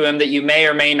something to him that you may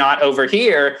or may not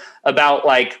overhear about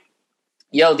like,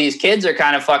 yo, these kids are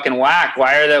kind of fucking whack.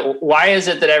 Why is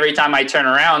it that every time I turn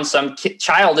around, some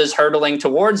child is hurtling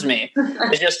towards me?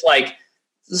 It's just like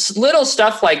little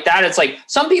stuff like that. It's like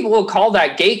some people will call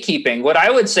that gatekeeping. What I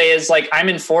would say is like I'm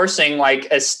enforcing like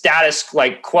a status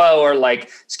like quo or like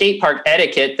skate park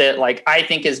etiquette that like I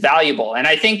think is valuable. And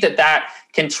I think that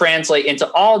can translate into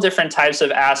all different types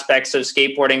of aspects of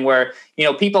skateboarding where, you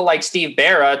know, people like Steve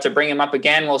Barra, to bring him up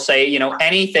again, will say, you know,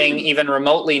 anything even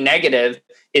remotely negative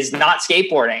is not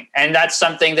skateboarding. And that's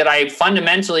something that I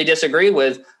fundamentally disagree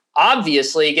with,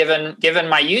 obviously, given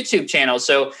my YouTube channel.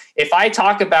 So if I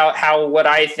talk about how what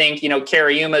I think, you know,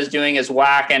 Kariyuma is doing is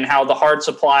whack, and how the Hard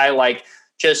Supply like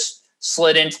just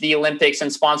slid into the Olympics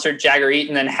and sponsored Jagger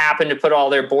Eaton and happened to put all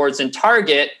their boards in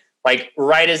Target, like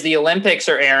right as the Olympics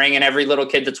are airing, and every little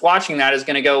kid that's watching that is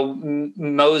going to go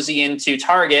mosey into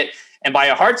Target and buy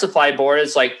a Hard Supply board,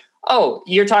 it's like, oh,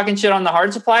 you're talking shit on the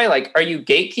Hard Supply? Like, are you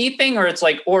gatekeeping? Or it's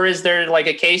like, or is there like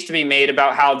a case to be made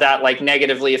about how that like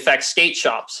negatively affects skate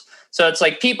shops? So it's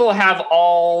like people have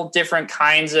all different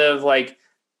kinds of like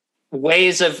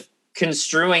ways of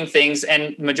construing things.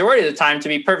 And majority of the time, to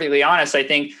be perfectly honest, I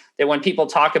think that when people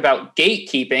talk about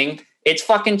gatekeeping, it's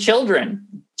fucking children.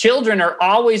 Children are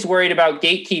always worried about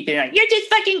gatekeeping. Like, you're just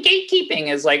fucking gatekeeping.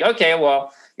 It's like, okay,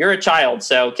 well, you're a child,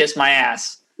 so kiss my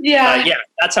ass. Yeah. Yeah,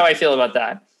 that's how I feel about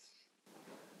that.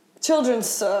 Children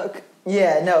suck.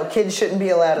 Yeah, no, kids shouldn't be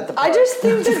allowed at the park. I just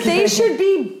think that they should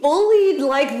be bullied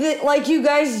like you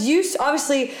guys used to.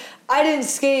 Obviously, I didn't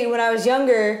skate when I was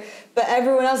younger, but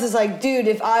everyone else is like, dude,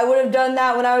 if I would have done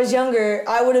that when I was younger,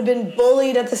 I would have been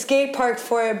bullied at the skate park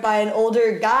for it by an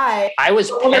older guy. I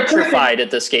was petrified at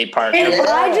the skate park. And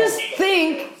I just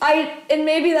think, and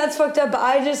maybe that's fucked up, but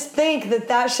I just think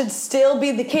that should still be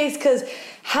the case, because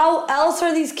how else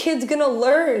are these kids gonna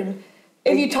learn?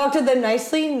 If you talk to them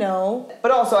nicely, no. But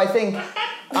also, I think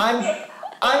I'm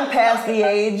past the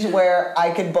age where I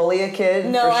could bully a kid.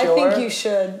 No, for sure. I think you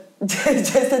should.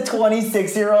 Just a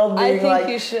 26-year-old being I think like,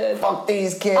 you should. fuck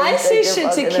these kids. I say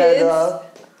shit to kids, off.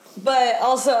 but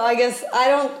also I guess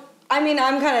I'm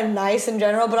kind of nice in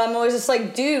general, but I'm always just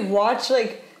like, dude, watch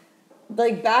like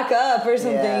back up or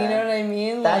something. Yeah. You know what I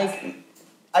mean?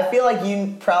 I feel like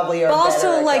you probably are. But also,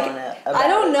 better at like, going I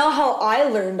don't it. know how I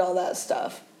learned all that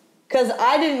stuff, because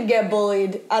I didn't get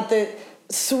bullied at the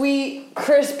sweet,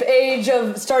 crisp age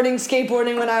of starting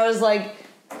skateboarding when I was like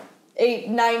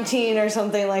 19 or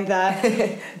something like that.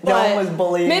 No one was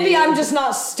bullying Maybe you. I'm just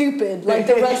not stupid like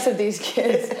the rest of these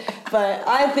kids. But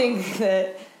I think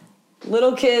that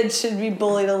little kids should be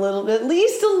bullied a little bit, at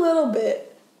least a little bit.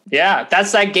 Yeah,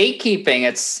 that's that gatekeeping.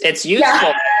 It's useful.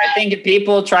 Yeah. I think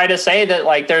people try to say that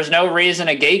like there's no reason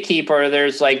a gatekeeper,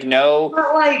 there's no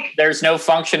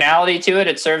functionality to it.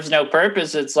 It serves no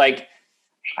purpose. It's like,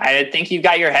 I think you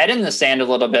got your head in the sand a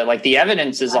little bit. Like the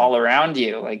evidence is all around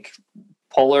you. Like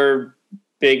polar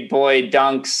big boy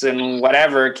dunks and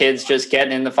whatever, kids just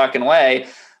getting in the fucking way.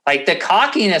 Like the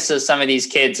cockiness of some of these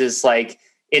kids is like,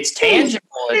 it's tangible.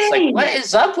 It's like, what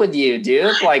is up with you,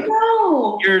 dude? Like,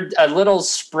 you're a little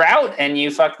sprout and you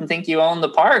fucking think you own the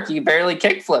park. You barely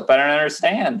kickflip. I don't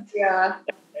understand. Yeah.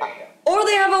 Or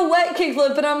they have a wet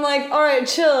kickflip, and I'm like, all right,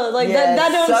 chill. Like that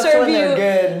don't sucks serve when you.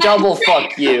 they're good. Double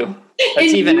fuck you.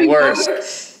 That's even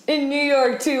worse. In New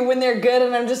York too, when they're good,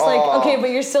 and I'm just like, okay, but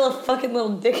you're still a fucking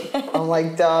little dickhead. I'm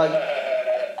like, dog.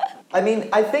 I mean,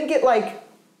 I think it like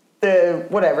the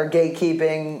whatever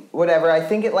gatekeeping, whatever. I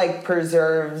think it like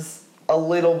preserves a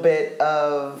little bit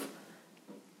of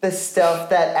the stuff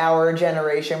that our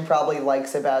generation probably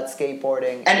likes about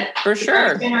skateboarding. And For sure.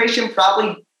 Our generation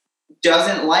probably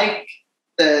doesn't like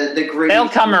the gritty. They'll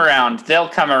come around.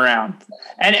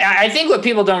 And I think what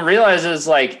people don't realize is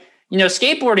like,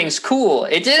 skateboarding's cool.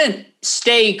 It didn't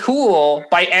stay cool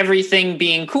by everything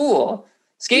being cool.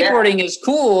 Skateboarding is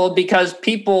cool because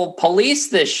people police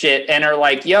this shit and are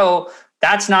like, yo,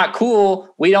 that's not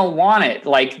cool. We don't want it.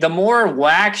 Like the more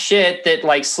whack shit that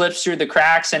like slips through the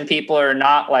cracks and people are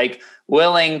not like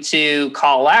willing to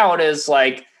call out is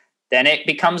like, then it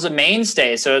becomes a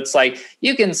mainstay. So it's like,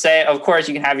 you can say, of course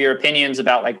you can have your opinions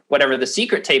about like whatever the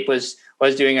Secret Tape was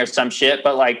doing or some shit,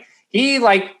 but like he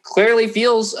like clearly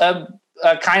feels a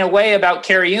kind of way about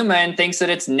Cariuma and thinks that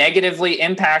it's negatively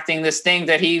impacting this thing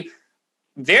that he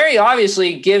very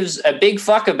obviously gives a big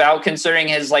fuck about, considering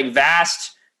his like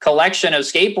vast collection of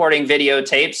skateboarding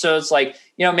videotapes. So it's like,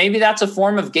 maybe that's a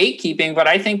form of gatekeeping, but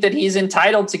I think that he's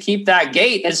entitled to keep that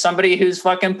gate as somebody who's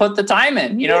fucking put the time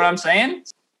in. You know what I'm saying?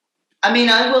 I mean,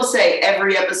 I will say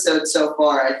every episode so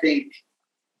far, I think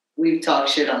we've talked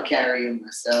shit on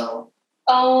Cariuma, so.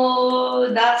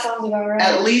 Oh, that sounds about right.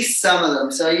 At least some of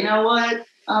them. So you know what?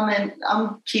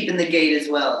 I'm keeping the gate as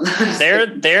well. They're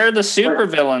the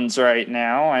supervillains right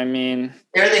now. I mean,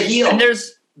 they're the heel. And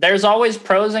there's always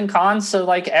pros and cons to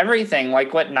like everything.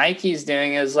 Like what Nike's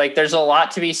doing is like there's a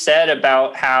lot to be said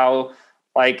about how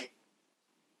like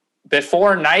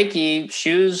before Nike,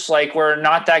 shoes like were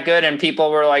not that good and people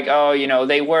were like, oh,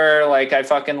 they were like, I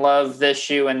fucking love this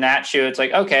shoe and that shoe. It's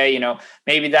like, okay,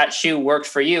 maybe that shoe worked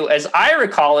for you. As I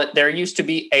recall it, there used to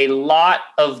be a lot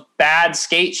of bad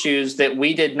skate shoes that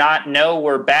we did not know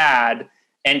were bad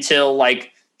until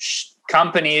like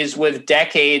companies with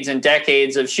decades and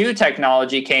decades of shoe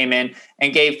technology came in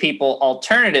and gave people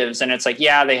alternatives. And it's like,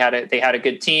 yeah, they had a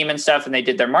good team and stuff and they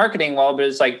did their marketing well, but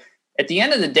it's like, at the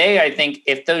end of the day, I think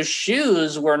if those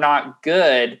shoes were not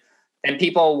good, then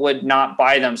people would not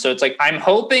buy them. So it's like, I'm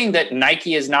hoping that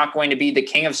Nike is not going to be the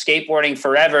king of skateboarding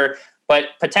forever, but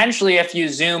potentially if you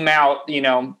zoom out,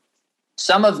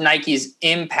 some of Nike's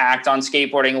impact on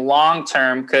skateboarding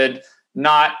long-term could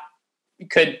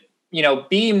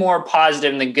be more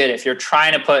positive than good if you're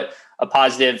trying to put a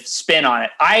positive spin on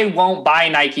it. I won't buy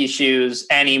Nike shoes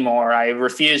anymore. I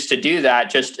refuse to do that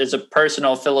just as a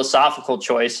personal philosophical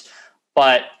choice.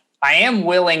 But I am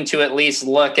willing to at least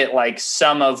look at like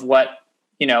some of what,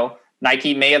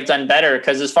 Nike may have done better.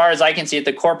 Because as far as I can see it,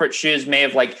 the corporate shoes may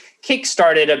have like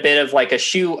kickstarted a bit of like a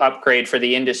shoe upgrade for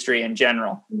the industry in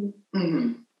general.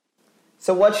 Mm-hmm.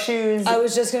 So what shoes? I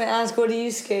was just going to ask, what do you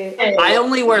skate? I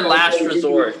only wear Last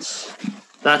Resorts.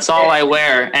 That's all I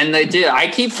wear. And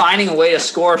I keep finding a way to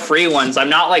score free ones. I'm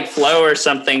not like Flo or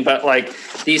something, but like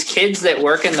these kids that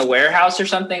work in the warehouse or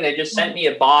something, they just sent me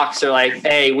a box. They're like,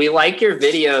 hey, we like your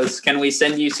videos. Can we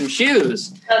send you some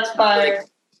shoes? That's fire. Like,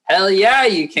 hell yeah,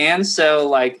 you can. So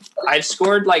like I've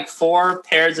scored like 4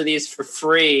 pairs of these for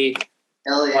free.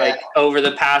 Hell yeah. Like over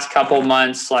the past couple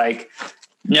months, like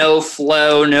no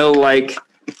flow, no like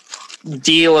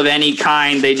deal of any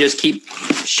kind. They just keep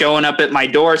showing up at my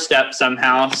doorstep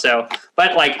somehow. So,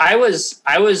 but like I was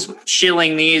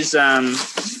shilling these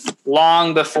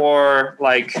long before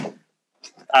like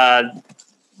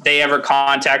they ever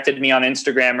contacted me on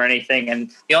Instagram or anything.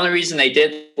 And the only reason they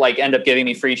did like end up giving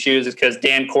me free shoes is because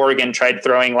Dan Corrigan tried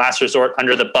throwing Last Resort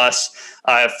under the bus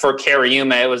for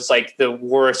Cariuma. It was like the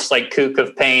worst like kook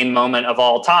of pain moment of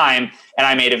all time. And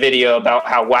I made a video about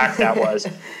how whack that was.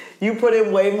 You put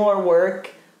in way more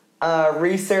work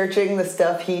researching the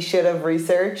stuff he should have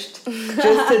researched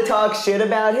just to talk shit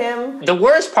about him. The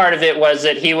worst part of it was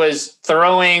that he was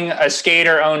throwing a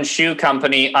skater-owned shoe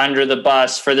company under the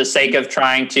bus for the sake of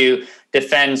trying to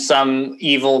defend some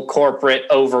evil corporate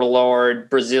overlord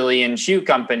Brazilian shoe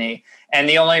company. And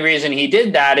the only reason he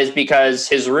did that is because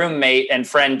his roommate and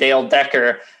friend Dale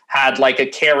Decker had like a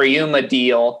Cariuma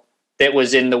deal that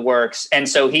was in the works. And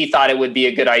so he thought it would be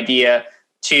a good idea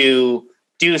to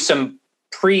do some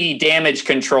pre-damage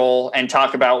control and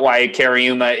talk about why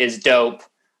Cariuma is dope.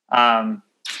 And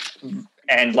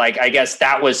like, I guess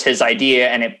that was his idea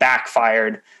and it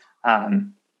backfired.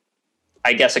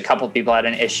 I guess a couple people had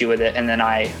an issue with it and then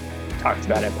I talked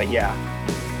about it, but yeah.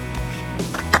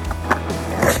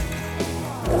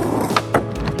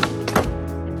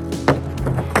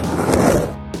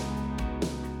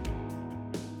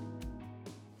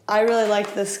 I really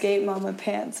like the Skate Mama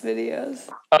Pants videos.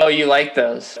 Oh, you like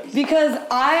those? Because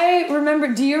I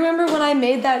remember, do you remember when I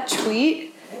made that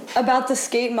tweet about the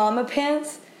Skate Mama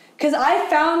Pants? Because I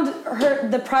found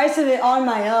the price of it on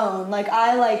my own.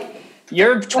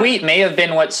 Your tweet may have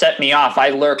been what set me off.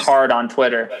 I lurk hard on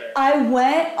Twitter. I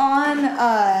went on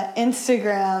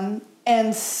Instagram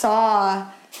and saw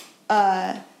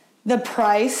the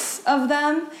price of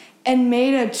them and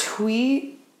made a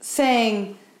tweet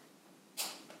saying,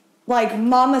 like,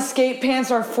 mama skate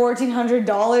pants are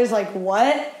 $1,400. Like,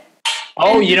 what?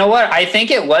 Oh, you know what? I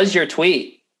think it was your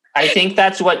tweet. I think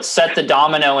that's what set the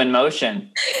domino in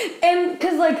motion. And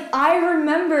because, like, I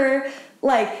remember,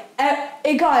 like,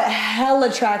 it got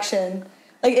hella traction.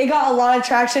 Like, it got a lot of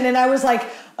traction, and I was like,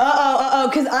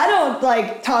 because I don't,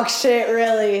 like, talk shit,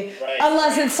 really. Right.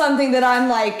 Unless it's something that I'm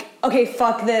like, okay,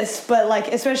 fuck this. But, like,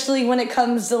 especially when it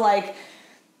comes to, like,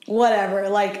 whatever,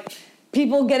 like,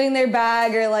 people getting their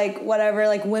bag or, like, whatever,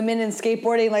 like, women in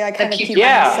skateboarding, like, I kind of keep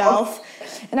myself.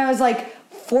 And I was like,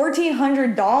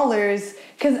 $1,400,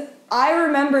 because I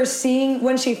remember seeing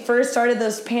when she first started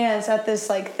those pants at this,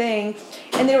 like, thing,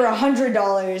 and they were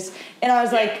 $100, and I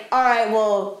was like, all right,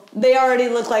 well, they already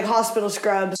look like hospital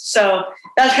scrubs, so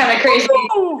that's kind of crazy.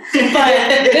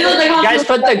 But they look like you guys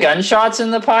put the gunshots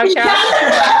in the podcast?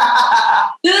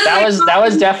 that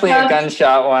was definitely a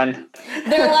gunshot one.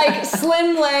 They're like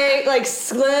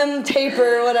slim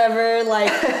taper, whatever,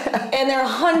 like, and they're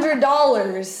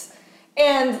 $100,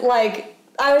 and like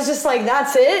I was just like,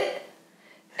 that's it.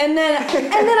 And then I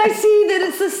see that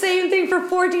it's the same thing for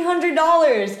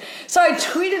 $1,400. So I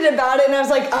tweeted about it and I was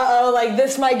like, like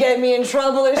this might get me in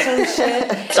trouble or some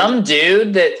shit. Some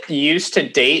dude that used to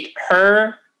date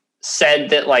her said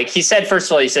that, like, he said, first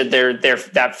of all, he said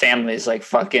that family is like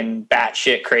fucking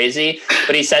batshit crazy.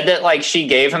 But he said that, like, she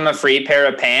gave him a free pair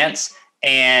of pants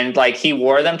and, like, he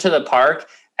wore them to the park.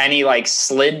 And he, like,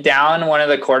 slid down one of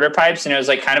the quarter pipes, and it was,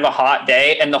 like, kind of a hot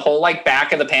day. And the whole, like,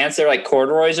 back of the pants, they're, like,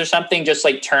 corduroys or something, just,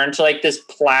 like, turned to, like, this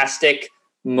plastic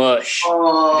mush.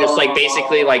 Just, like,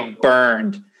 basically, like,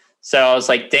 burned. So I was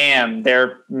like, damn,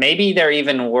 they're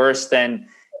even worse than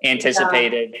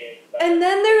anticipated. Yeah. And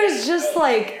then there was just,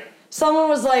 like, someone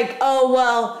was like, oh,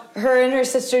 well, her and her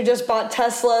sister just bought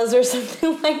Teslas or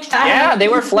something like that. Yeah, they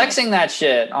were flexing that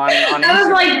shit on Instagram. I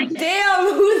was like,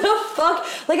 damn, who the fuck?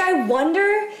 Like, I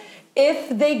wonder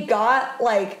if they got,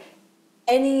 like,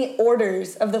 any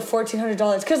orders of the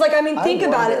 $1,400. Because, like, I mean, think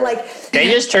about it. Like, they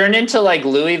just turned into, like,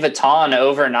 Louis Vuitton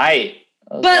overnight.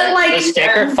 But, like, the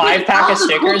sticker, 5-pack of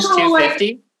stickers,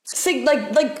 $250.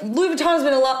 Like Louis Vuitton's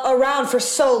been around for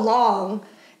so long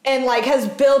and, like, has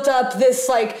built up this,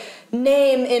 like,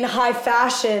 name in high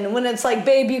fashion when it's like,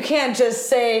 babe, you can't just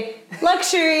say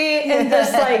luxury and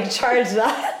just like charge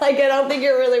that. Like, I don't think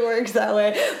it really works that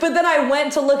way. But then I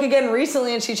went to look again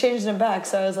recently and she changed it back,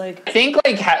 so I was like, I think,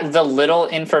 like, the little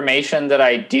information that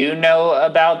I do know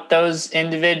about those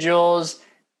individuals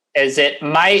is it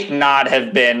might not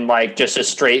have been, like, just a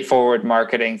straightforward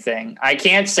marketing thing. I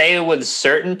can't say with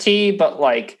certainty, but,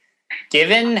 like,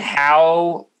 given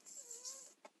how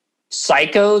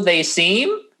psycho they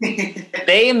seem,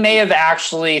 they may have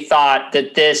actually thought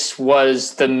that this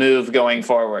was the move going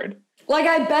forward. Like,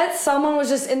 I bet someone was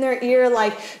just in their ear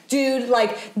like, dude,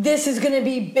 like, this is gonna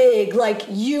be big. Like,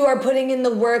 you are putting in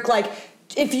the work. Like,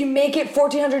 if you make it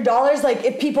 $1,400, like,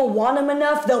 if people want them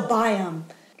enough, they'll buy them.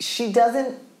 She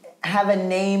doesn't have a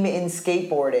name in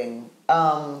skateboarding.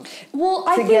 Well,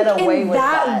 I think in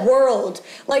that world,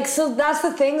 like, so that's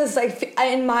the thing that's, like,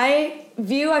 in my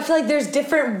view, I feel like there's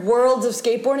different worlds of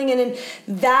skateboarding, and in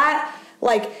that,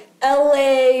 like,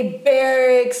 LA,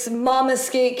 Barracks, Mama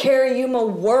Skate, Carrie Yuma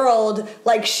world,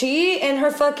 like, she and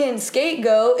her fucking skate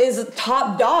go is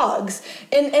top dogs.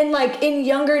 And like, in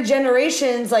younger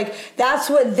generations, like,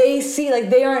 that's what they see. Like,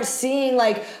 they aren't seeing,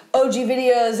 like, OG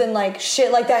videos and, like,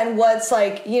 shit like that, and what's,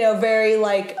 like, you know, very,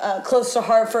 like, close to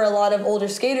heart for a lot of older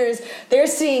skaters. They're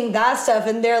seeing that stuff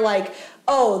and they're like,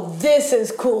 oh, this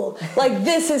is cool. Like,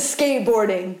 this is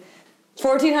skateboarding.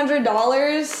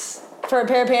 $1,400 for a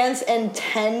pair of pants and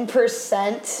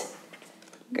 10%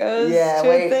 goes to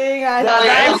a thing.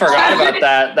 I forgot about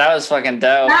that. That was fucking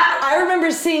dope. I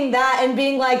remember seeing that and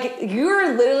being like,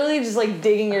 you're literally just, like,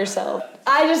 digging yourself.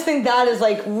 I just think that is,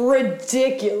 like,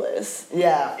 ridiculous.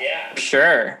 Yeah.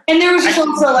 Sure. And there was just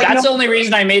also, like, that's the only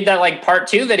reason I made that, like, part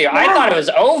 2 video. Yeah. I thought it was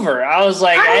over. I was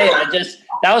like,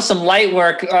 that was some light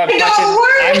work.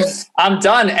 I'm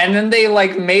done. And then they,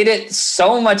 like, made it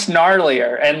so much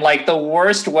gnarlier and, like, the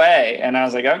worst way. And I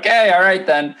was like, okay, all right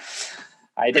then.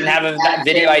 I didn't have a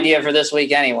video idea for this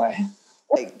week anyway.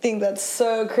 I think that's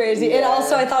so crazy. Yeah. And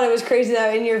also, I thought it was crazy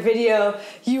that in your video,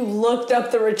 you looked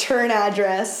up the return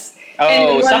address.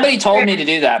 Oh, somebody told me to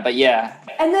do that, but yeah.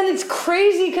 And then it's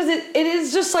crazy because it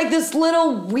is just like this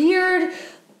little weird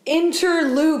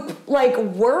interloop, like,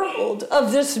 world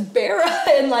of this Bara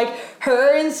and, like,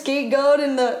 her and Skate Goat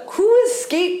and who is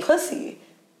Skate Pussy?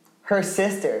 Her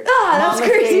sister. Ah, that's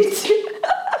crazy too.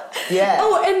 Yeah.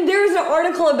 Oh, and there was an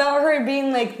article about her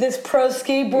being like this pro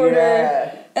skateboarder.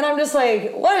 Yeah. And I'm just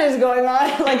like, what is going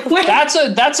on? Like, what? That's a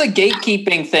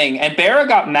gatekeeping thing. And Barra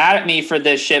got mad at me for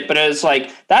this shit, but it was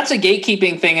like, that's a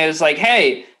gatekeeping thing. It was like,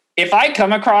 hey, if I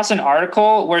come across an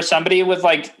article where somebody with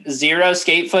like zero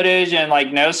skate footage and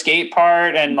like no skate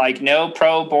part and like no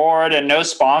pro board and no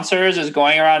sponsors is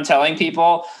going around telling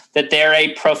people that they're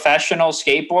a professional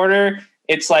skateboarder,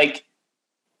 it's like,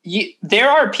 there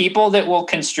are people that will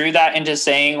construe that into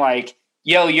saying like,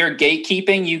 yo, you're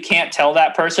gatekeeping. You can't tell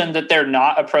that person that they're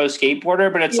not a pro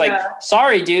skateboarder. But it's like,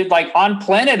 sorry, dude, like on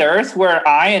planet Earth where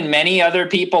I and many other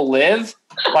people live,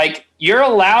 like you're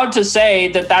allowed to say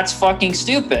that that's fucking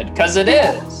stupid because it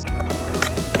is.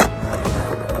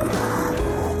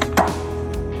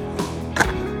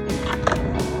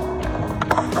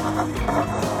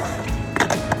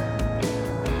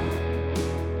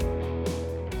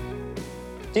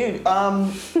 Dude,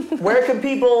 where can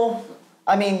people,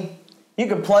 I mean, you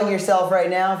can plug yourself right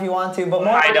now if you want to, but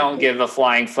more. I don't give a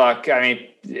flying fuck. I mean,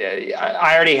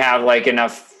 I already have like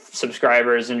enough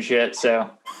subscribers and shit, so.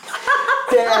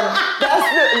 Damn,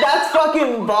 that's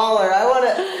fucking baller.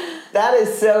 That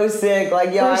is so sick.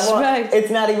 Like, yo, Respect.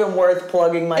 it's not even worth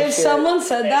plugging my If shit. someone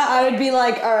said that, I would be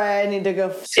like, all right, I need to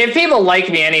go. If people like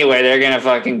me anyway, they're gonna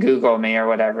fucking Google me or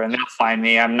whatever, and they'll find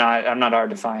me. I'm not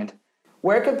hard to find.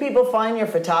 Where can people find your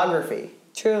photography?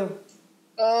 True.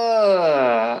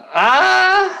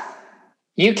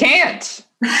 You can't.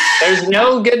 There's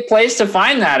no good place to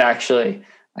find that, actually.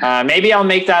 Maybe I'll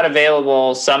make that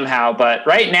available somehow, but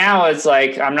right now it's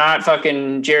like I'm not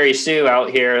fucking Jerry Sue out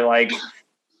here, like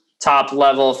top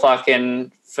level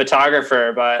fucking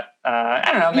photographer. But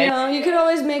I don't know. Maybe. You know, you could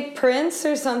always make prints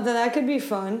or something. That could be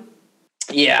fun.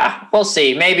 Yeah, we'll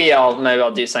see. Maybe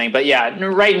I'll do something. But yeah,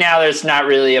 right now there's not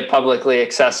really a publicly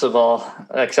accessible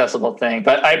thing.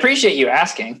 But I appreciate you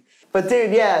asking. But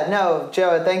dude, yeah, no,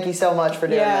 Joe, thank you so much for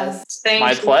doing this.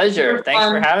 My pleasure. Thanks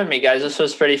for having me, guys. This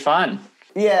was pretty fun.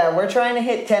 Yeah, we're trying to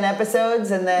hit 10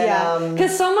 episodes and then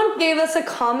because someone gave us a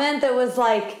comment that was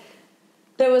like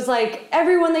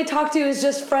everyone they talk to is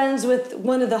just friends with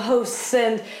one of the hosts,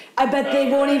 and I bet they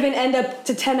won't even end up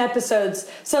to 10 episodes.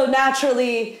 So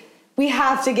naturally, we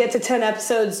have to get to 10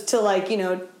 episodes to like, you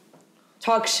know,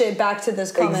 talk shit back to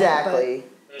this comment. Exactly.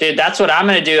 Dude, that's what I'm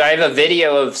going to do. I have a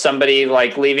video of somebody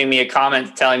like leaving me a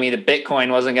comment telling me that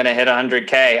Bitcoin wasn't going to hit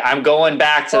 100K. I'm going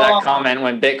back to that comment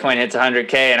when Bitcoin hits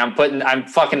 100K, and I'm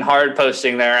fucking hard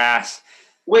posting their ass.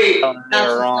 Wait,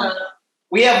 they're wrong.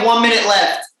 We have 1 minute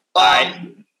left.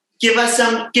 Right. Give us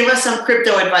some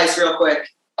crypto advice real quick.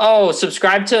 Oh,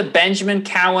 subscribe to Benjamin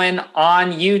Cowan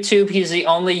on YouTube. He's the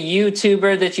only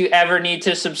YouTuber that you ever need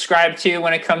to subscribe to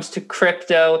when it comes to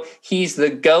crypto. He's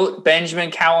the GOAT, Benjamin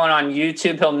Cowan on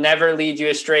YouTube. He'll never lead you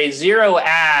astray. 0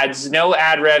 ads, no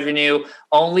ad revenue,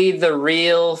 only the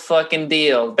real fucking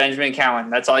deal. Benjamin Cowan.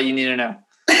 That's all you need to know.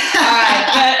 All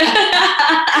right.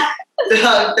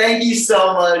 Doug, thank you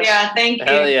so much. Yeah, thank you.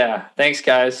 Hell yeah. Thanks,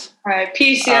 guys. All right,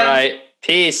 peace, All yeah. right.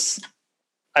 Peace.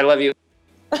 I love you.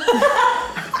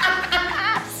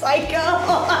 Psycho.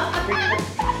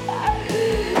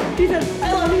 He said,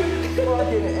 I love you.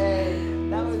 Fucking A.